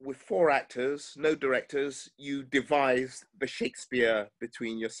with 4 actors, no directors. You devised the Shakespeare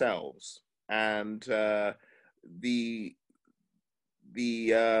between yourselves, and the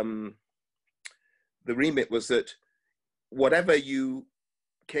remit was that whatever you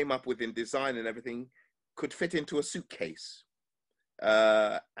came up with in design and everything could fit into a suitcase,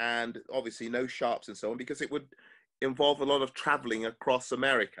 and obviously no sharps and so on, because it would involve a lot of traveling across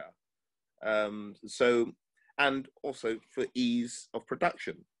America. And also for ease of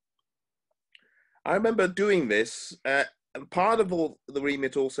production. I remember doing this, and part of all the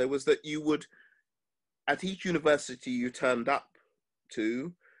remit also was that you would, at each university you turned up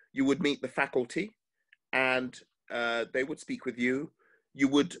to, you would meet the faculty, and they would speak with you. You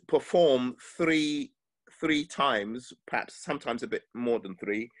would perform three times, perhaps sometimes a bit more than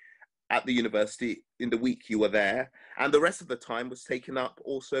 3, at the university in the week you were there. And the rest of the time was taken up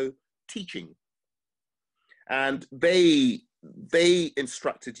also teaching. And they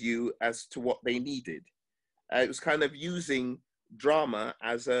instructed you as to what they needed. It was kind of using drama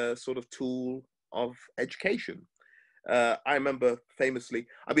as a sort of tool of education. I remember famously,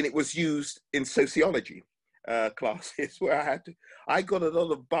 I mean, it was used in sociology classes where I got a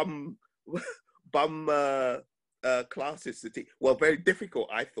lot of bum classes to teach. Well, very difficult,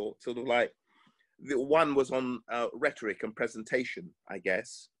 I thought. Sort of like, the one was on rhetoric and presentation, I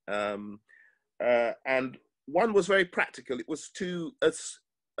guess. And one was very practical. It was to a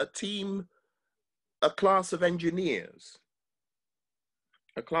class of engineers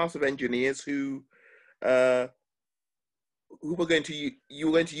who were going to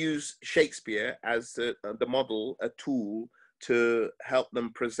use Shakespeare as the model, a tool to help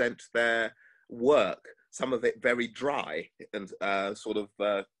them present their work. Some of it very dry and sort of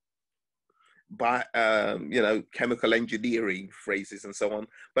by chemical engineering phrases and so on.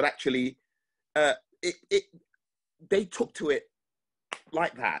 But actually, they took to it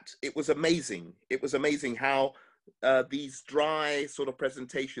like that. It was amazing. It was amazing how these dry sort of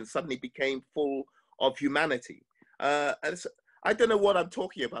presentations suddenly became full of humanity. And I don't know what I'm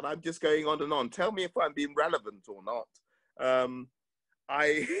talking about. I'm just going on and on. Tell me if I'm being relevant or not.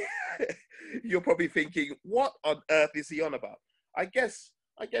 You're probably thinking, what on earth is he on about? I guess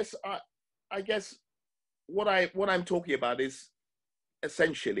what I'm talking about is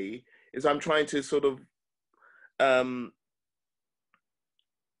essentially I'm trying to sort of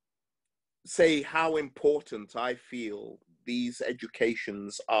say how important I feel these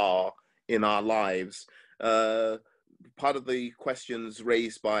educations are in our lives. Part of the questions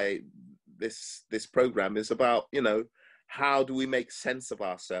raised by this program is about, how do we make sense of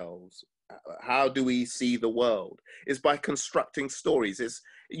ourselves? How do we see the world? It's by constructing stories.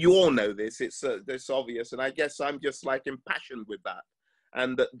 You all know this. It's obvious, and I guess I'm just like impassioned with that.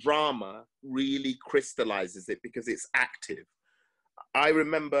 And that drama really crystallizes it because it's active. I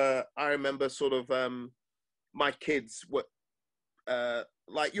remember sort of my kids were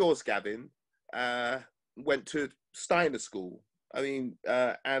like yours, Gavin, went to Steiner School. I mean,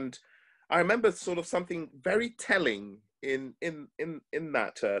 and I remember sort of something very telling in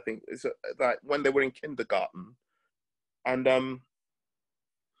that thing is that when they were in kindergarten, and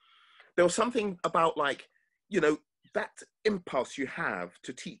there was something about, like, that impulse you have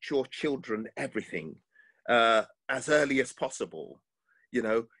to teach your children everything as early as possible, you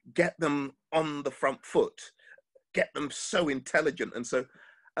know, get them on the front foot, get them so intelligent. And so,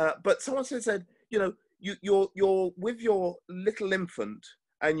 but someone said, you know, you're with your little infant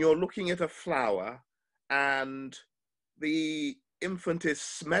and you're looking at a flower and the infant is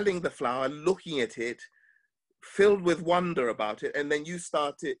smelling the flower, looking at it, filled with wonder about it, and then you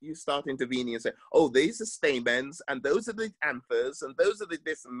start intervening and say, oh, these are stamens and those are the anthers and those are the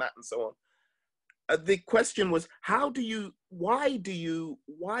this and that and so on. The question was, why do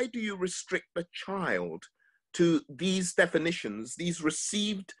you restrict the child to these definitions, these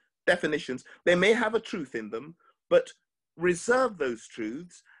received definitions? They may have a truth in them, but reserve those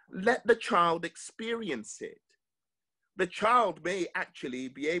truths, let the child experience it. The child may actually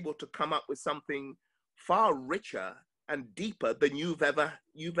be able to come up with something far richer and deeper than you've ever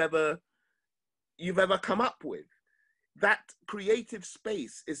come up with. That creative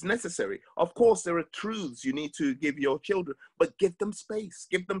space is necessary. Of course, there are truths you need to give your children, but give them space,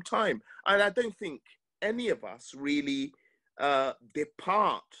 give them time. And I don't think any of us really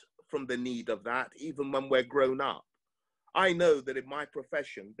depart from the need of that, even when we're grown up. I know that in my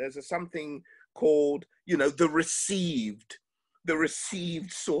profession, there's something called, you know, the received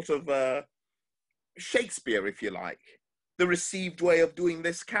sort of Shakespeare, if you like, the received way of doing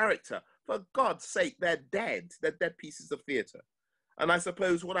this character. For God's sake, they're dead pieces of theatre. And I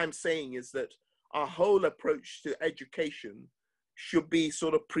suppose what I'm saying is that our whole approach to education should be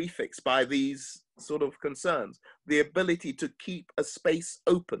sort of prefixed by these sort of concerns. The ability to keep a space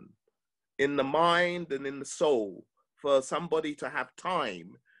open in the mind and in the soul for somebody to have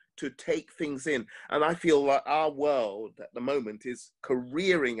time to take things in. And I feel like our world at the moment is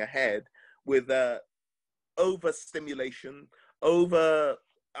careering ahead with overstimulation, over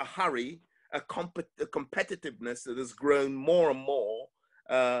a hurry, a competitiveness that has grown more and more,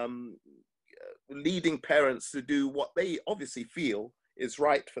 leading parents to do what they obviously feel is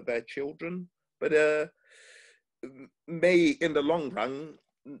right for their children, but may in the long run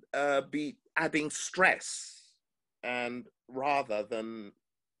be adding stress. And rather than,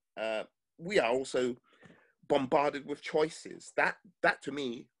 we are also bombarded with choices. That to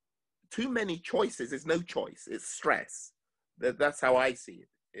me, too many choices is no choice, it's stress. That's how I see it.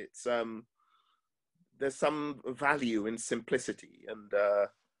 It's there's some value in simplicity and the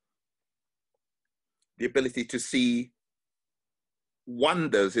ability to see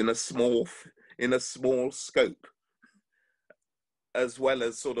wonders in a small scope, as well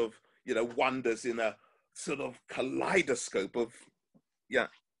as sort of, you know, wonders in a sort of kaleidoscope of, yeah,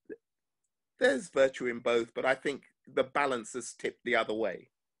 there's virtue in both, but I think the balance has tipped the other way.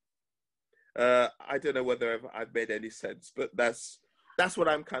 I don't know whether I've made any sense, but that's what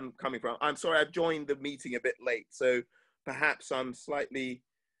I'm coming from. I'm sorry, I've joined the meeting a bit late, so perhaps I'm slightly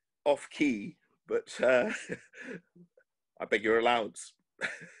off key, but I beg your allowance.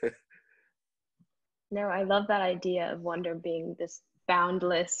 No, I love that idea of wonder being this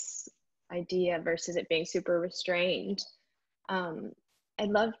boundless idea versus it being super restrained. I'd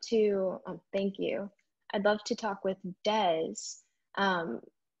love to, thank you. I'd love to talk with Des.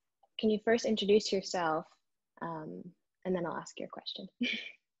 Can you first introduce yourself, and then I'll ask your question.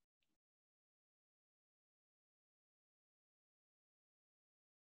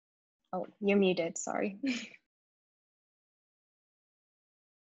 Oh, you're muted, sorry.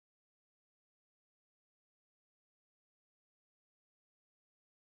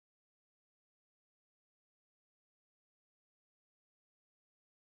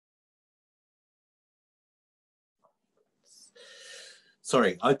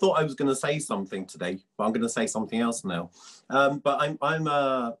 Sorry, I thought I was going to say something today, but I'm going to say something else now. But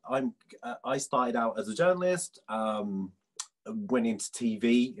I started out as a journalist, went into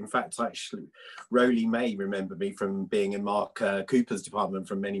TV. In fact, actually, Rowley may remember me from being in Mark Cooper's department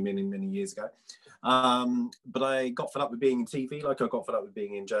from many years ago. But I got fed up with being in TV, like I got fed up with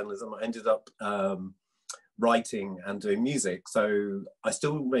being in journalism. I ended up writing and doing music. So I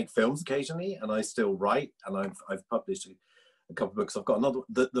still make films occasionally, and I still write, and I've published a couple of books. I've got another.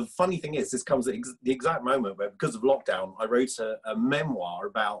 The funny thing is, this comes at the exact moment where, because of lockdown, I wrote a memoir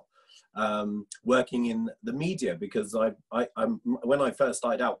about working in the media, because when I first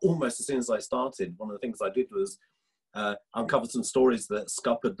started out, almost as soon as I started, one of the things I did was uncover some stories that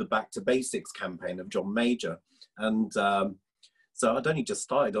scuppered the Back to Basics campaign of John Major. And so I'd only just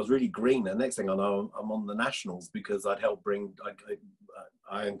started, I was really green, and next thing I know, I'm on the nationals, because I'd helped bring,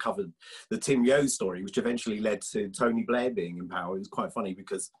 I uncovered the Tim Yo story, which eventually led to Tony Blair being in power. It was quite funny,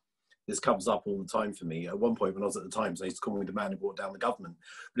 because this comes up all the time for me. At one point when I was at the Times, they used to call me the man who brought down the government.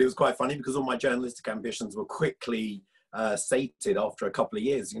 But it was quite funny because all my journalistic ambitions were quickly sated after a couple of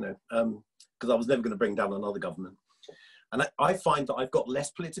years, you know, because I was never going to bring down another government. And I find that I've got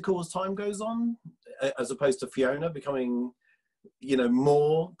less political as time goes on, as opposed to Fiona becoming, you know,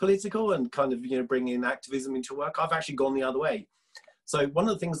 more political and kind of, you know, bringing activism into work. I've actually gone the other way. So one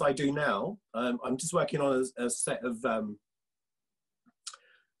of the things I do now, I'm just working on a set of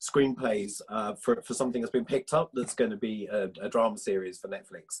screenplays for something that's been picked up that's going to be a drama series for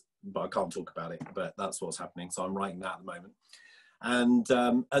Netflix, but I can't talk about it, but that's what's happening. So I'm writing that at the moment. And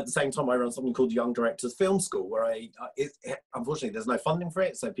at the same time, I run something called Young Directors Film School, where unfortunately, there's no funding for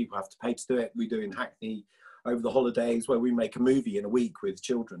it, so people have to pay to do it. We do in Hackney over the holidays, where we make a movie in a week with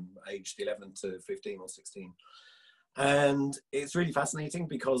children aged 11 to 15 or 16. And it's really fascinating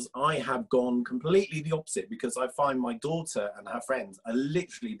because I have gone completely the opposite, because I find my daughter and her friends are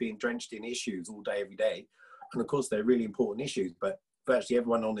literally being drenched in issues all day, every day. And of course, they're really important issues, but virtually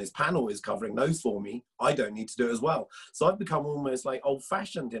everyone on this panel is covering those for me. I don't need to do it as well. So I've become almost like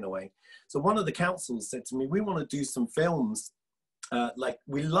old-fashioned in a way. So one of the councils said to me, we want to do some films. Like,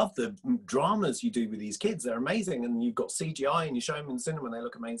 we love the dramas you do with these kids. They're amazing. And you've got CGI and you show them in the cinema and they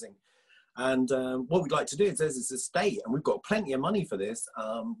look amazing. And what we'd like to do is there's this estate, and we've got plenty of money for this.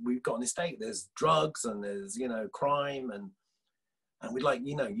 We've got an estate, there's drugs and there's, you know, crime, and we'd like,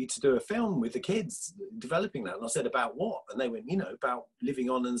 you know, you to do a film with the kids developing that. And I said, about what? And they went, you know, about living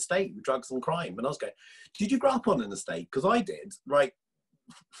on an estate with drugs and crime. And I was going, did you grow up on an estate? Because I did, right?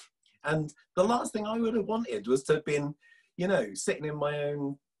 And the last thing I would have wanted was to have been, you know, sitting in my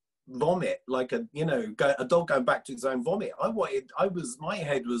own vomit, like a, you know, a dog going back to its own vomit. My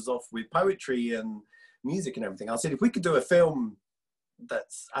head was off with poetry and music and everything. I said, if we could do a film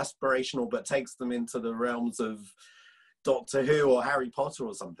that's aspirational but takes them into the realms of Doctor Who or Harry Potter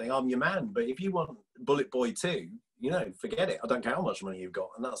or something, I'm your man. But if you want Bullet Boy 2, you know, forget it. I don't care how much money you've got.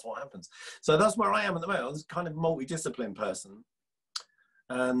 And that's what happens. So that's where I am at the moment. I'm a kind of multidiscipline person.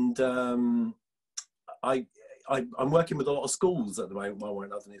 And I'm working with a lot of schools at the moment, one way or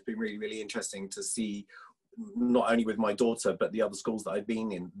another, and it's been really, really interesting to see, not only with my daughter, but the other schools that I've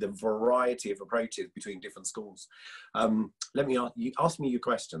been in, the variety of approaches between different schools. Let me ask me your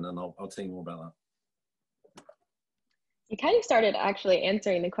question, and I'll tell you more about that. You kind of started actually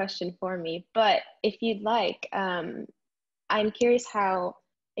answering the question for me, but if you'd like, I'm curious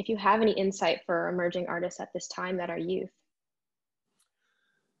if you have any insight for emerging artists at this time that are youth.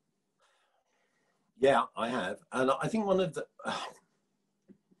 Yeah, I have. And I think one of the,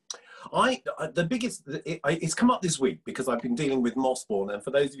 it's come up this week because I've been dealing with Mossbourne. And for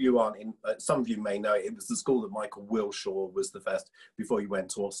those of you who aren't in, some of you may know, it was the school that Michael Wilshaw was the first, before he went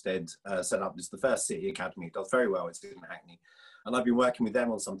to Ofsted, set up. It's the first city academy. It does very well. It's in Hackney. And I've been working with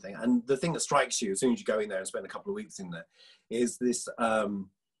them on something. And the thing that strikes you as soon as you go in there and spend a couple of weeks in there is this,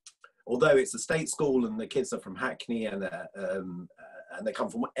 although it's a state school and the kids are from Hackney and they come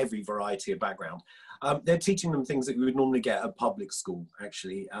from every variety of background, they're teaching them things that we would normally get at a public school,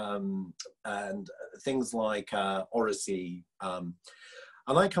 actually, and things like oracy. And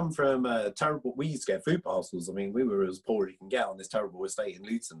I come from a terrible, we used to get food parcels. I mean, we were as poor as you can get on this terrible estate in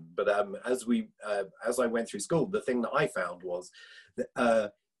Luton. But as I went through school, the thing that I found was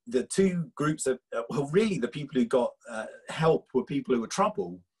that the two groups of, well, really the people who got help were people who were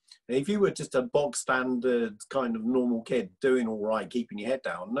trouble. If you were just a bog standard kind of normal kid doing all right, keeping your head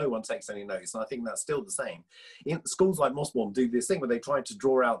down, no one takes any notice. And I think that's still the same. In schools like Mossbourne do this thing where they try to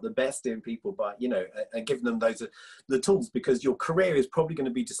draw out the best in people, but, you know, and giving them the tools, because your career is probably going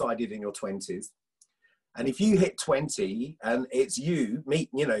to be decided in your 20s. And if you hit 20 and it's you,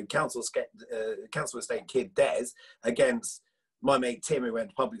 you know, council estate kid Des against my mate Tim, who went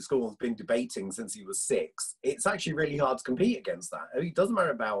to public school and has been debating since he was 6, it's actually really hard to compete against that. It doesn't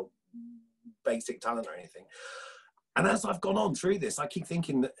matter about basic talent or anything. And as I've gone on through this, I keep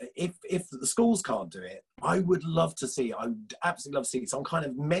thinking that if the schools can't do it, I would absolutely love to see some kind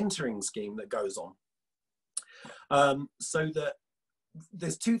of mentoring scheme that goes on. So that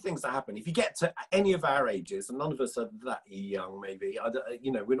there's two things that happen. If you get to any of our ages, and none of us are that young, maybe,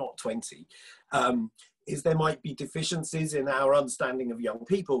 you know, we're not 20, is there might be deficiencies in our understanding of young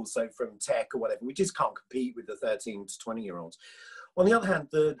people. So from tech or whatever, we just can't compete with the 13 to 20-year-olds. On the other hand,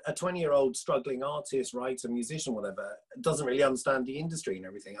 a 20-year-old struggling artist, writer, musician, whatever, doesn't really understand the industry and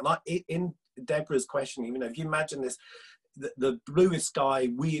everything. And in Deborah's question, you know, if you imagine this, the bluest sky,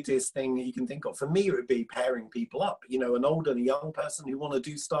 weirdest thing that you can think of, for me, it would be pairing people up, you know, an old and a young person who want to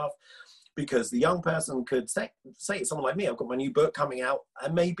do stuff, because the young person could say someone like me, I've got my new book coming out,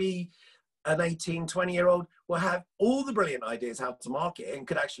 and maybe an 18, 20-year-old will have all the brilliant ideas how to market it and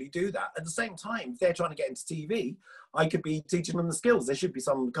could actually do that. At the same time, if they're trying to get into TV, I could be teaching them the skills. There should be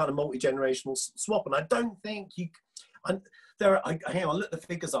some kind of multi-generational swap. And I don't think you... hang on, look the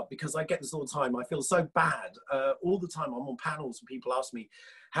figures up, because I get this all the time. I feel so bad. All the time I'm on panels and people ask me,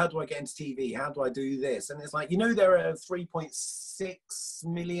 how do I get into TV? How do I do this? And it's like, you know, there are 3.6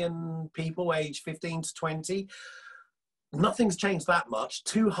 million people aged 15 to 20. Nothing's changed that much.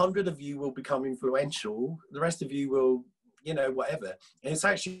 200 of you will become influential. The rest of you will, you know, whatever. And it's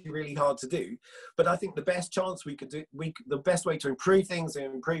actually really hard to do. But I think the best chance we could do, the best way to improve things and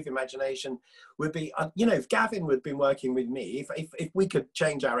improve imagination would be, you know, if Gavin had been working with me, if we could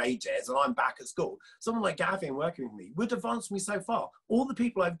change our ages and I'm back at school, someone like Gavin working with me would advance me so far. All the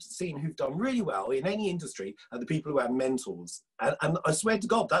people I've seen who've done really well in any industry are the people who have mentors. And I swear to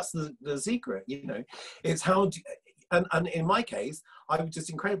God, that's the secret, you know. It's how... And in my case, I was just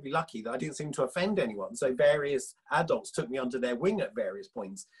incredibly lucky that I didn't seem to offend anyone. So various adults took me under their wing at various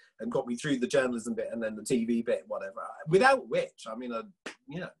points and got me through the journalism bit and then the TV bit, whatever. Without which, I mean,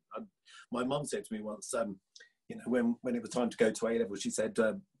 my mum said to me once, you know, when it was time to go to A-level, she said,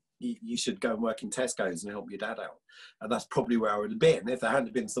 you should go and work in Tesco's and help your dad out. And that's probably where I would have been if there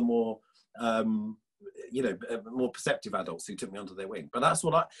hadn't been some more... you know, more perceptive adults who took me under their wing. But that's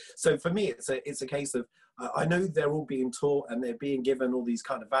what so for me, it's a case of, I know they're all being taught and they're being given all these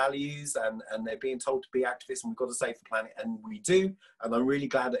kind of values and they're being told to be activists and we've got to save the planet, and we do. And I'm really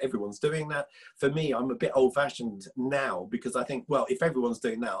glad that everyone's doing that. For me, I'm a bit old fashioned now because I think, well, if everyone's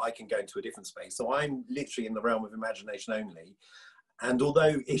doing that, I can go into a different space. So I'm literally in the realm of imagination only. And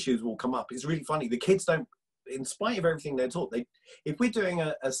although issues will come up, it's really funny. The kids don't, in spite of everything they're taught, if we're doing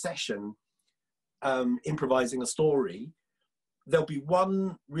a session, improvising a story, there'll be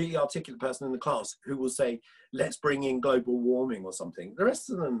one really articulate person in the class who will say, let's bring in global warming or something. The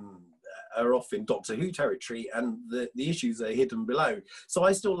rest of them are off in Doctor Who territory and the issues are hidden below. So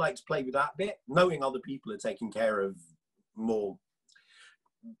I still like to play with that bit, knowing other people are taking care of more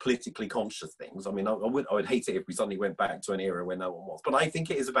politically conscious things. I mean, I would hate it if we suddenly went back to an era where no one was. But I think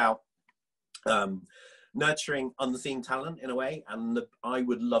it is about nurturing unseen talent in a way, and I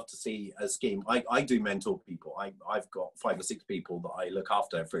would love to see a scheme. I do mentor people. I've got 5 or 6 people that I look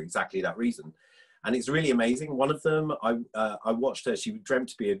after for exactly that reason, and it's really amazing. One of them, I watched her. She dreamt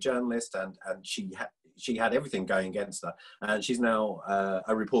to be a journalist, and she had everything going against her, and she's now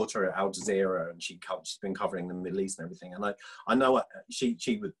a reporter at Al Jazeera, and she's been covering the Middle East and everything. And I know she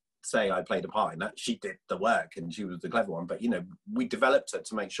would say I played a part in that. She did the work and she was the clever one, but you know, we developed her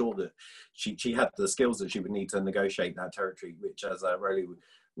to make sure that she had the skills that she would need to negotiate that territory, which, as Rolly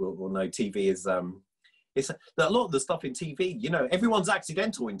will know, TV is it's a lot of the stuff in TV, you know, everyone's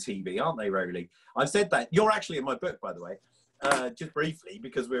accidental in TV, aren't they, Rolly? I've said that. You're actually in my book, by the way, just briefly,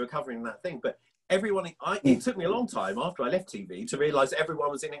 because we were covering that thing. But everyone, it took me a long time after I left TV to realize everyone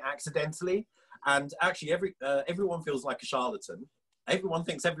was in it accidentally, and actually everyone feels like a charlatan. Everyone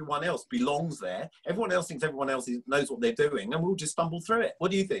thinks everyone else belongs there. Everyone else thinks everyone else knows what they're doing, and we'll just stumble through it.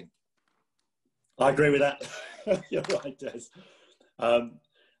 What do you think? I agree with that. You're right, Des.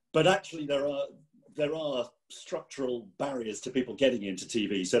 But actually, there are structural barriers to people getting into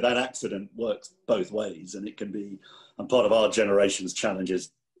TV. So that accident works both ways, and it can be. And part of our generation's challenge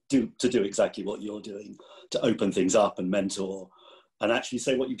is to do exactly what you're doing, to open things up and mentor. And actually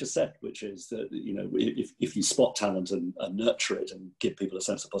say what you just said, which is that, you know, if you spot talent and nurture it and give people a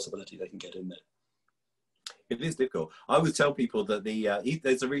sense of possibility, they can get in there. It is difficult. I always tell people that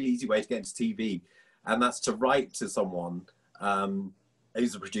there's a really easy way to get into TV, and that's to write to someone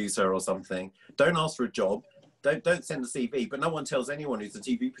who's a producer or something. Don't ask for a job. Don't send a CV, but no one tells anyone who's a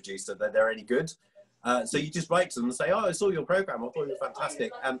TV producer that they're any good. So you just write to them and say, oh, I saw your program, I thought it was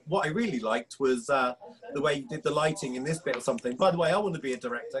fantastic. And what I really liked was the way you did the lighting in this bit or something. By the way, I want to be a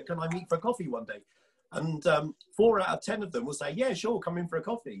director. Can I meet for a coffee one day? And 4 out of 10 of them will say, yeah, sure, come in for a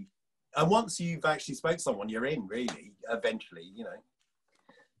coffee. And once you've actually spoke to someone, you're in, really, eventually, you know.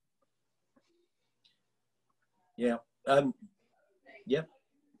 Yeah. Yeah.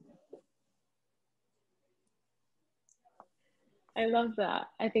 I love that.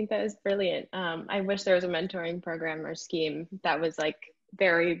 I think that is brilliant. I wish there was a mentoring program or scheme that was like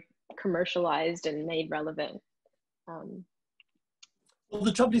very commercialized and made relevant. Well,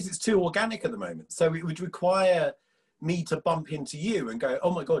 the trouble is it's too organic at the moment. So it would require me to bump into you and go,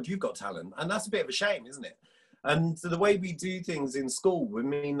 oh my God, you've got talent. And that's a bit of a shame, isn't it? And so the way we do things in school would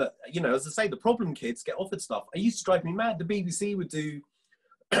mean that, you know, as I say, the problem kids get offered stuff. It used to drive me mad. The BBC would do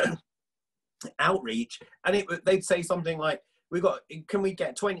outreach and they'd say something like, can we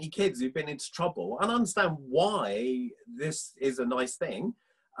get 20 kids who've been into trouble? And I understand why this is a nice thing.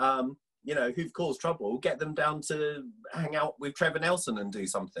 you know, who've caused trouble, get them down to hang out with Trevor Nelson and do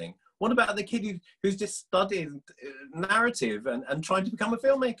something. What about the kid who's just studied narrative and trying to become a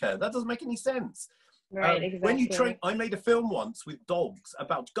filmmaker? That doesn't make any sense. Right, exactly. When you train, I made a film once with dogs,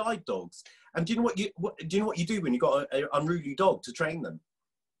 about guide dogs. And do you know what you do when you got an unruly dog to train them?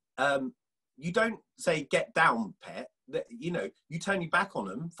 You don't say, get down, pet. You know, you turn your back on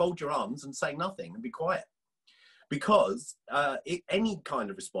them, fold your arms and say nothing and be quiet. Because any kind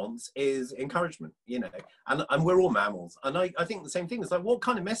of response is encouragement, you know, and we're all mammals. And I think the same thing is like, what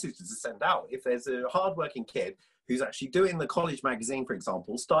kind of message does it send out? If there's a hardworking kid who's actually doing the college magazine, for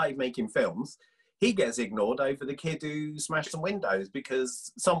example, started making films, he gets ignored over the kid who smashed some windows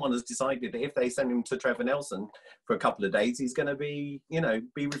because someone has decided that if they send him to Trevor Nelson for a couple of days, he's going to be, you know,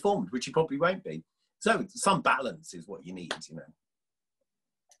 be reformed, which he probably won't be. So some balance is what you need, you know.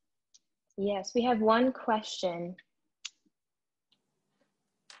 Yes, we have one question.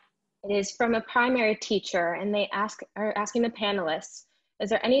 It is from a primary teacher, and they are asking the panelists, is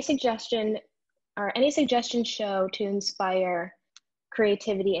there any suggestion show to inspire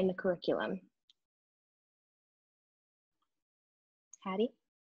creativity in the curriculum? Hattie?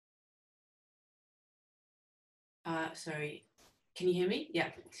 Sorry, can you hear me? Yeah.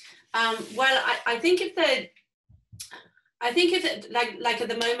 Well, I think if like at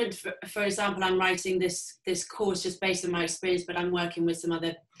the moment, for example, I'm writing this course just based on my experience, but I'm working with some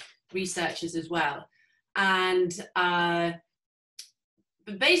other researchers as well. And but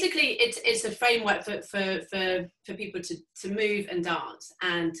basically it's a framework for people to move and dance.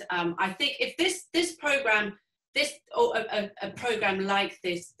 And I think if this program, or a program like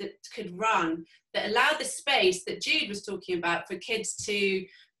this that could run, that allowed the space that Jude was talking about for kids to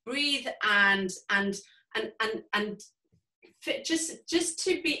breathe and just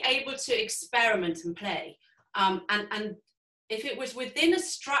to be able to experiment and play, and if it was within a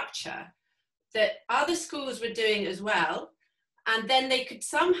structure that other schools were doing as well, and then they could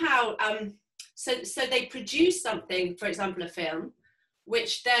somehow so they produce something, for example a film,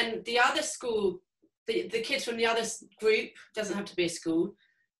 which then the other school, the kids from the other group, doesn't have to be a school,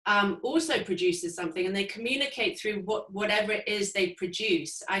 also produces something, and they communicate through whatever it is they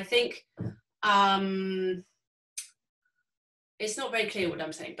produce. I think it's not very clear what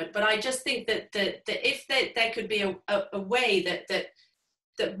I'm saying, but I just think that if there could be a way that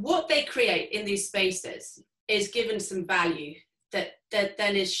what they create in these spaces is given some value, that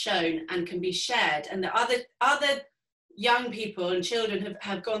then is shown and can be shared, and the other young people and children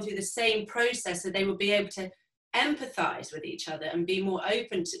have gone through the same process, so they will be able to empathize with each other and be more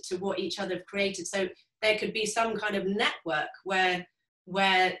open to what each other have created. So there could be some kind of network where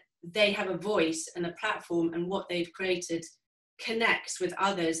they have a voice and a platform, and what they've created connects with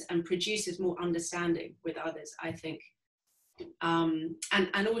others and produces more understanding with others, I think. And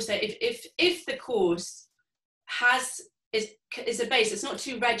also if the course is a base, it's not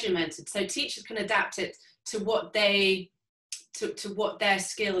too regimented, so teachers can adapt it to what their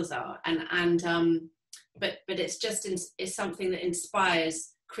skills are, but it's just it's something that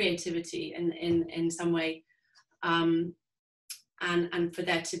inspires creativity in some way, and for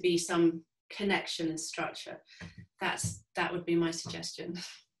there to be some connection and structure. That would be my suggestion.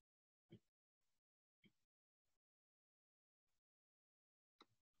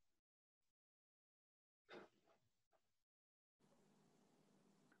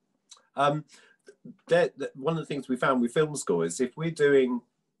 One of the things we found with film school is if we're doing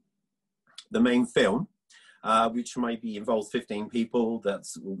the main film, which maybe involves 15 people,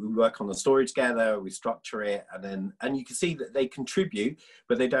 we work on the story together, we structure it, and you can see that they contribute,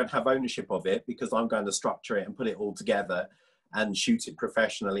 but they don't have ownership of it, because I'm going to structure it and put it all together and shoot it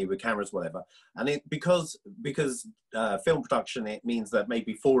professionally with cameras, whatever. And because film production, it means that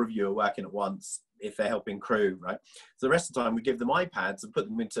maybe 4 of you are working at once if they're helping crew, right? So the rest of the time we give them iPads and put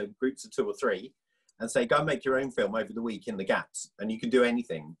them into groups of 2 or 3 and say, go and make your own film over the week in the gaps, and you can do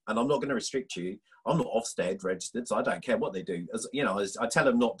anything. And I'm not going to restrict you. I'm not Ofsted registered, so I don't care what they do. As you know, I tell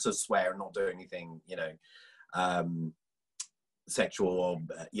them not to swear and not do anything, you know, sexual or,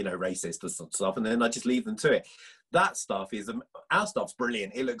 you know, racist or stuff, and then I just leave them to it. That stuff is, our stuff's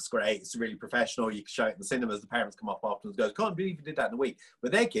brilliant. It looks great. It's really professional. You can show it in the cinemas. The parents come up afterwards and go, can't believe you did that in a week.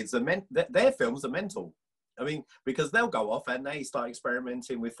 But their kids, their films are mental. I mean, because they'll go off and they start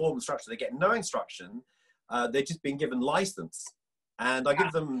experimenting with form and structure. They get no instruction. They're just being given license. And I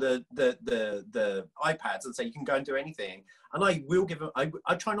give them the iPads and say, you can go and do anything. And I will give them,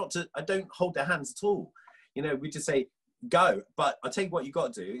 I try not to, I don't hold their hands at all. You know, we just say, go. But I tell you what you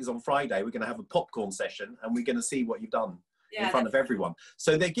got to do is on Friday, we're going to have a popcorn session and we're going to see what you've done in front of everyone.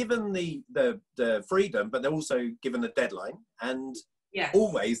 So they're given the freedom, but they're also given a deadline. And Yeah.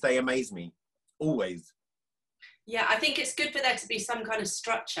 Always, they amaze me. Always. Yeah, I think it's good for there to be some kind of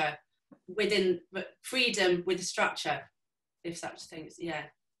structure within, but freedom with structure, if such things, yeah.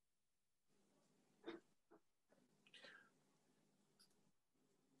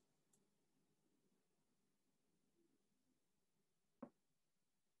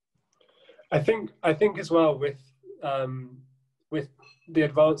 I think as well with the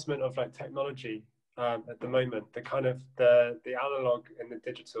advancement of like technology at the moment, the kind of the analog and the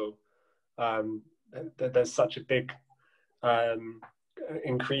digital, there's such a big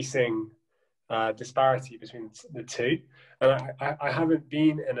increasing disparity between the two, and I haven't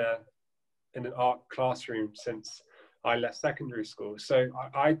been in an art classroom since I left secondary school, so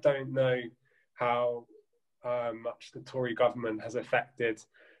I don't know how much the Tory government has affected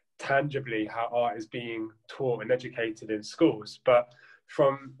tangibly how art is being taught and educated in schools. But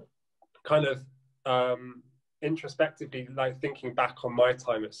from kind of introspectively, like thinking back on my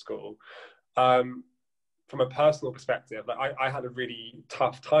time at school, from a personal perspective, like I had a really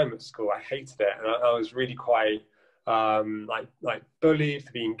tough time at school. I hated it, and I was really quite like bullied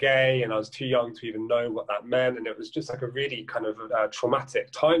for being gay, and I was too young to even know what that meant, and it was just like a really kind of traumatic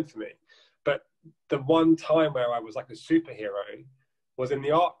time for me. But the one time where I was like a superhero was in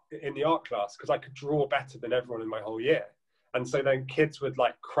the art class, because I could draw better than everyone in my whole year. And so then kids would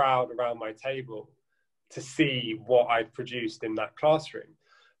like crowd around my table to see what I'd produced in that classroom.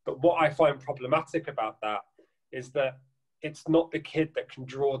 But what I find problematic about that is that it's not the kid that can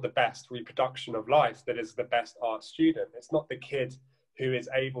draw the best reproduction of life that is the best art student. It's not the kid who is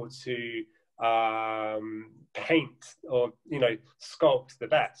able to paint or, you know, sculpt the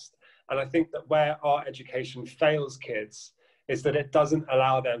best. And I think that where art education fails kids is that it doesn't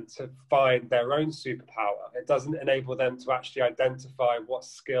allow them to find their own superpower. It doesn't enable them to actually identify what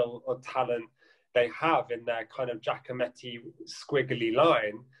skill or talent they have in their kind of Giacometti squiggly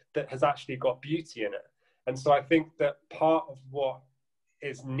line that has actually got beauty in it. And so I think that part of what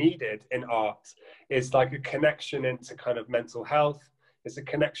is needed in art is like a connection into kind of mental health. It's a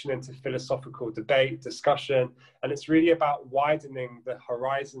connection into philosophical debate, discussion, and it's really about widening the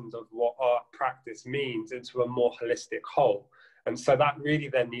horizons of what art practice means into a more holistic whole. And so that really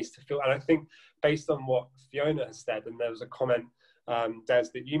then needs to feel, and I think based on what Fiona has said, and there was a comment, Des,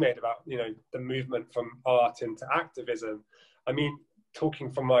 that you made about, you know, the movement from art into activism. I mean,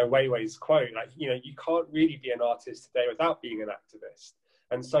 talking from my Weiwei's quote, like, you know, you can't really be an artist today without being an activist.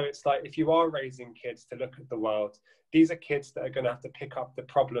 And so it's like, if you are raising kids to look at the world, these are kids that are going to have to pick up the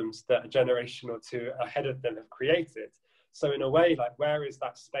problems that a generation or two ahead of them have created. So in a way, like, where is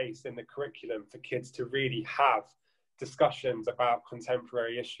that space in the curriculum for kids to really have discussions about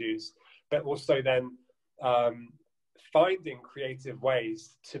contemporary issues, but also then finding creative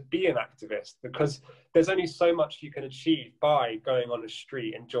ways to be an activist? Because there's only so much you can achieve by going on a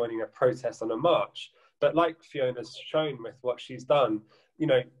street and joining a protest on a march. But like Fiona's shown with what she's done, you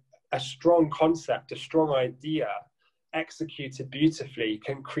know, a strong concept, a strong idea executed beautifully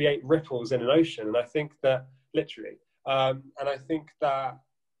can create ripples in an ocean. And I think that literally, and I think that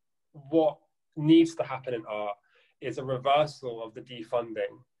what needs to happen in art is a reversal of the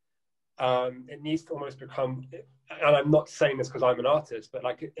defunding. It needs to almost become, and I'm not saying this because I'm an artist, but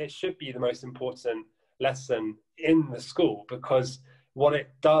like it should be the most important lesson in the school, because what it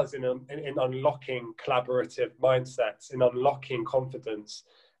does in unlocking collaborative mindsets, in unlocking confidence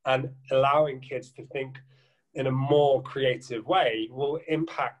and allowing kids to think in a more creative way will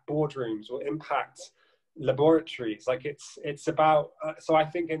impact boardrooms, will impact laboratories. Like it's about, so I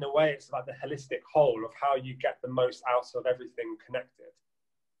think in a way it's about the holistic whole of how you get the most out of everything connected.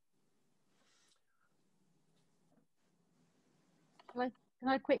 Can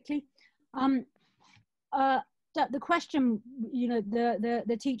I quickly? The question, you know,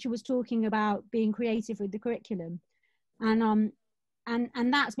 the teacher was talking about being creative with the curriculum, and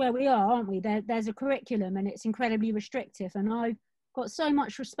that's where we are, aren't we? There's a curriculum and it's incredibly restrictive, and I've got so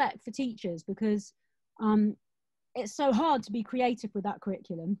much respect for teachers because it's so hard to be creative with that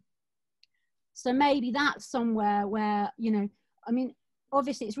curriculum. So maybe that's somewhere where, you know, I mean,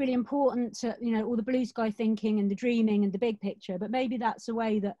 obviously it's really important to, you know, all the blue sky thinking and the dreaming and the big picture, but maybe that's a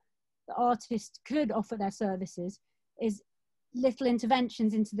way that the artists could offer their services, is little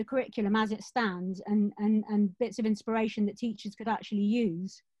interventions into the curriculum as it stands, and bits of inspiration that teachers could actually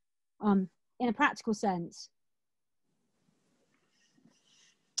use in a practical sense.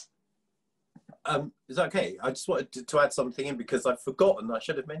 Is that okay? I just wanted to add something in because I've forgotten, I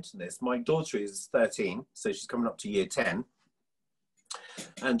should have mentioned this. My daughter is 13, so she's coming up to year 10.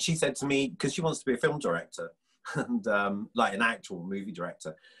 And she said to me, because she wants to be a film director and like an actual movie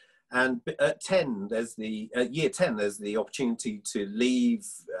director. And at 10, there's the year 10, there's the opportunity to leave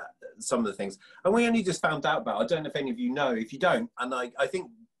some of the things. And we only just found out about, I don't know if any of you know, if you don't, and I think,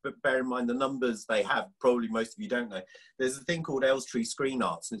 but bear in mind the numbers they have, probably most of you don't know, there's a thing called Elstree Screen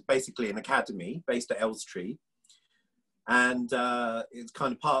Arts, and it's basically an academy based at Elstree. And it's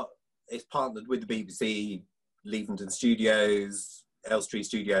kind of it's partnered with the BBC, Leavenden Studios, Elstree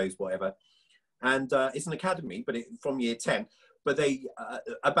Studios, whatever. And it's an academy, but from year 10. But they,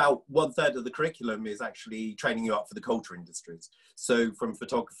 about 1/3 of the curriculum is actually training you up for the culture industries. So from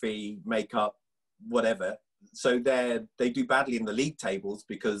photography, makeup, whatever. So they do badly in the league tables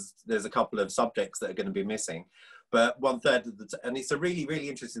because there's a couple of subjects that are going to be missing. But 1/3 of and it's a really, really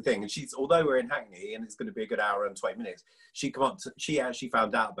interesting thing. And although we're in Hackney and it's going to be a good hour and 20 minutes, she actually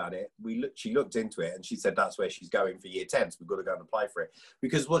found out about it. She looked into it and she said that's where she's going for year 10. So we've got to go and apply for it.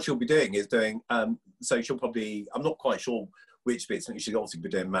 Because what she'll be doing is so she'll probably, I'm not quite sure which bits, she'll obviously be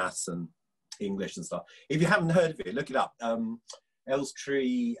doing maths and English and stuff. If you haven't heard of it, look it up.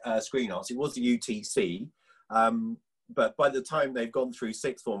 Elstree Screen Arts, it was the UTC. But by the time they've gone through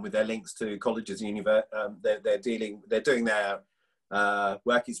sixth form with their links to colleges and universities, they're doing their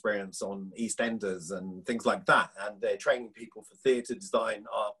work experience on EastEnders and things like that, and they're training people for theatre, design,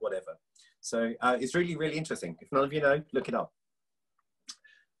 art, whatever. So it's really, really interesting. If none of you know, look it up.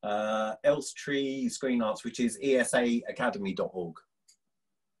 Elstree Screen Arts, which is esaacademy.org.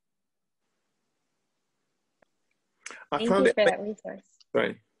 I found it. Thank you for that resource.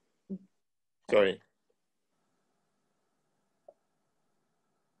 Sorry.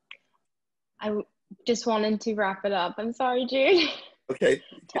 I just wanted to wrap it up. I'm sorry, Jude. Okay.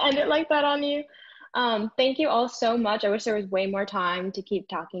 To end it like that on you. Thank you all so much. I wish there was way more time to keep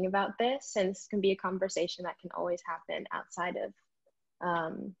talking about this, and this can be a conversation that can always happen outside of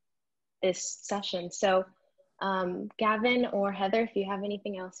this session. So Gavin or Heather, if you have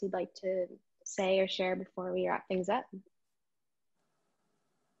anything else you'd like to say or share before we wrap things up.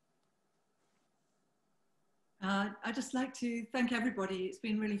 I'd just like to thank everybody. It's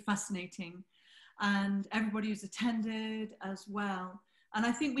been really fascinating, and everybody who's attended as well. And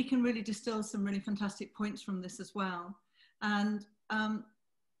I think we can really distill some really fantastic points from this as well. And I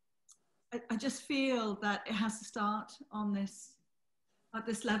just feel that it has to start on this, at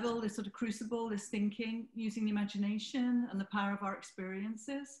this level, this sort of crucible, this thinking, using the imagination and the power of our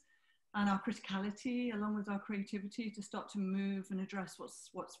experiences and our criticality, along with our creativity, to start to move and address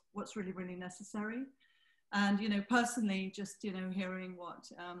what's really, really necessary. And, you know, personally, just, you know, hearing what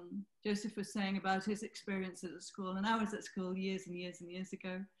Joseph was saying about his experiences at school, and I was at school years and years and years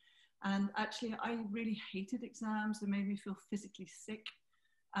ago. And actually, I really hated exams. They made me feel physically sick.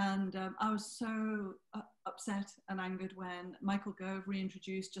 And I was so upset and angered when Michael Gove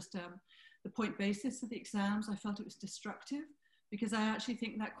reintroduced just the point basis of the exams. I felt it was destructive, because I actually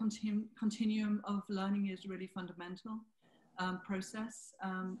think that continuum of learning is really fundamental. Process.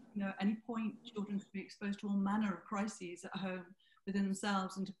 You know, at any point, children can be exposed to all manner of crises at home within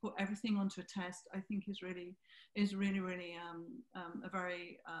themselves, and to put everything onto a test, I think is really a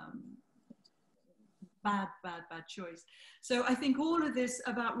very bad choice. So I think all of this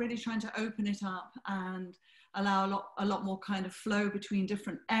about really trying to open it up and allow a lot more kind of flow between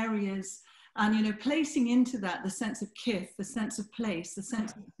different areas. And, you know, placing into that the sense of kith, the sense of place, the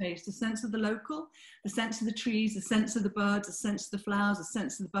sense of space, the sense of the local, the sense of the trees, the sense of the birds, the sense of the flowers, the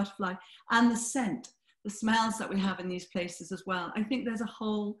sense of the butterfly, and the scent, the smells that we have in these places as well. I think there's a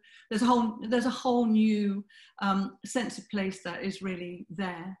whole new sense of place that is really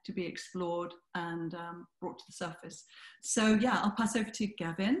there to be explored and brought to the surface. So yeah, I'll pass over to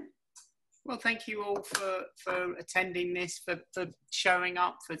Gavin. Well, thank you all for attending this, for showing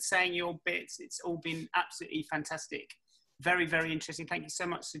up, for saying your bits. It's all been absolutely fantastic. Very, very interesting. Thank you so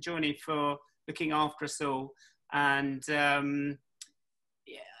much to Johnny for looking after us all. And yeah,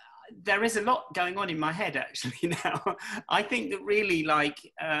 there is a lot going on in my head actually now. I think that really, like,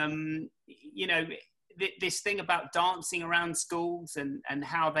 you know, this thing about dancing around schools and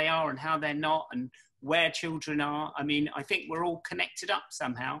how they are and how they're not and where children are. I mean, I think we're all connected up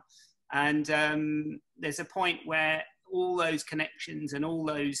somehow. And there's a point where all those connections and all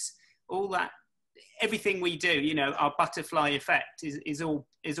that, everything we do, you know, our butterfly effect is all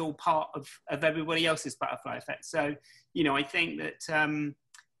part of everybody else's butterfly effect. So, you know, I think that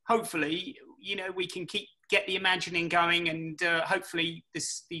hopefully, you know, we can get the imagining going, and hopefully the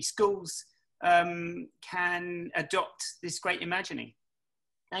schools can adopt this great imagining.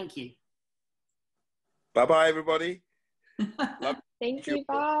 Thank you. Bye-bye, everybody. Thank you.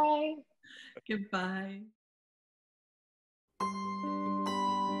 Bye. Goodbye.